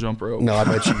got me on jump rope. No, I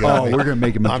bet you got me. We're going to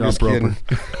make him a jump rope.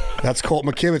 That's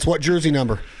Colton Mckivitz. What jersey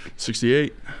number?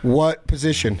 68. What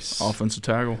position? Offensive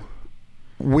tackle.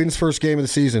 Wins first game of the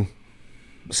season?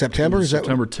 September?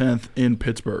 September 10th in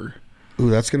Pittsburgh. Ooh,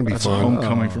 that's going to be That's fun.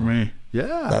 homecoming for me.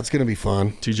 Yeah. That's going to be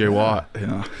fun. TJ Watt.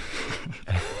 Yeah.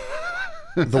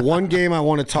 The one game I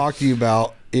want to talk to you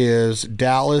about is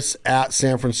Dallas at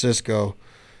San Francisco.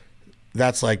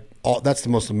 That's the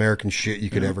most American shit you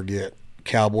could ever get.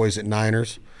 Cowboys at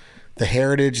Niners. The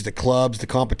heritage, the clubs, the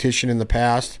competition in the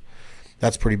past.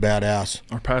 That's pretty badass.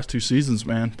 Our past 2 seasons,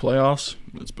 man. Playoffs.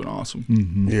 It's been awesome.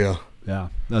 Mm-hmm. Yeah. Yeah.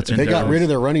 They got rid of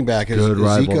their running back. Good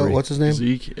rivalry. What's his name?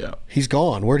 Zeke, yeah. He's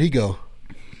gone. Where'd he go?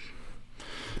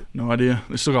 No idea.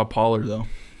 They still got Pollard, though.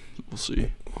 We'll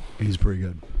see. He's pretty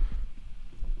good.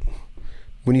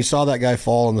 When you saw that guy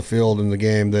fall on the field in the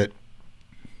game that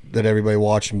everybody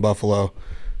watched in Buffalo,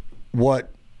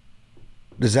 what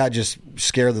does that just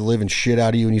scare the living shit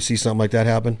out of you when you see something like that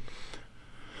happen?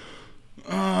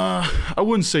 I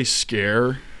wouldn't say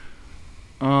scare.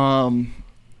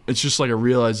 It's just like a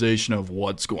realization of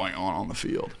what's going on the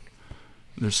field.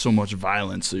 There's so much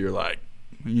violence that you're like,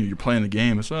 you're playing the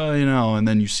game. It's and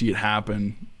then you see it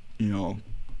happen. 10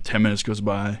 minutes goes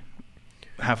by,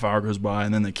 half hour goes by,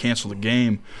 and then they cancel the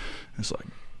game. It's like,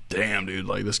 damn, dude,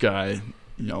 like this guy,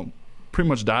 pretty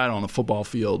much died on the football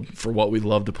field for what we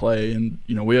love to play. And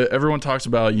everyone talks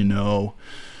about that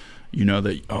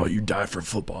you die for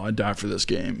football, I die for this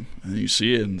game, and you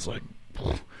see it and it's like,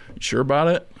 you sure about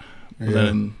it? Yeah. And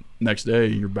then next day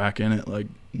you're back in it like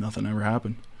nothing ever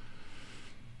happened.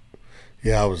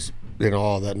 Yeah, I was in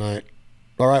awe that night.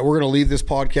 All right, we're going to leave this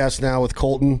podcast now with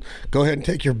Colton. Go ahead and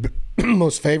take your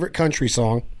most favorite country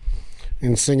song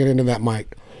and sing it into that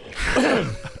mic.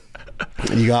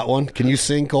 You got one? Can you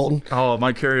sing, Colton? Oh,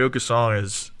 my karaoke song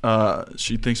is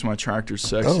She Thinks My Tractor's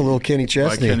Sexy. Oh, a little Kenny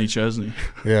Chesney. By Kenny Chesney.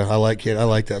 Yeah, I like it. I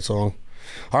like that song.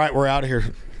 All right, we're out of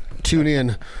here. Tune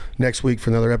in next week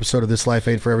for another episode of This Life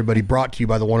Ain't For Everybody, brought to you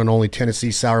by the one and only Tennessee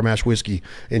Sour Mash Whiskey.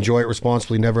 Enjoy it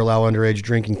responsibly. Never allow underage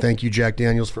drinking. Thank you, Jack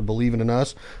Daniels, for believing in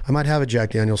us. I might have a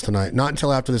Jack Daniels tonight. Not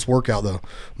until after this workout, though.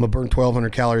 I'm going to burn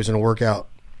 1,200 calories in a workout.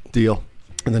 Deal.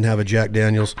 And then have a Jack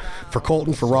Daniels. For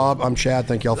Colton, for Rob, I'm Chad.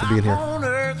 Thank y'all for being here. Life on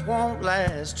earth won't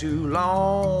last too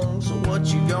long, so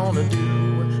what you gonna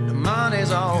do when the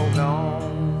money's all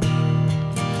gone?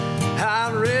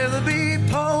 I'd rather be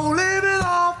poor living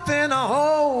off in a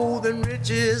hole than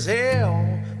rich as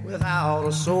hell without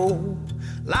a soul.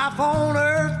 Life on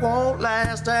earth won't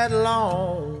last that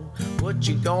long. What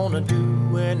you gonna do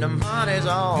when the money's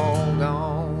all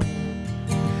gone?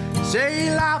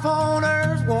 Say life on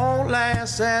earth won't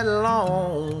last that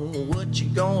long. What you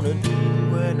gonna do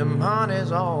when the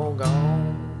money's all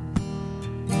gone?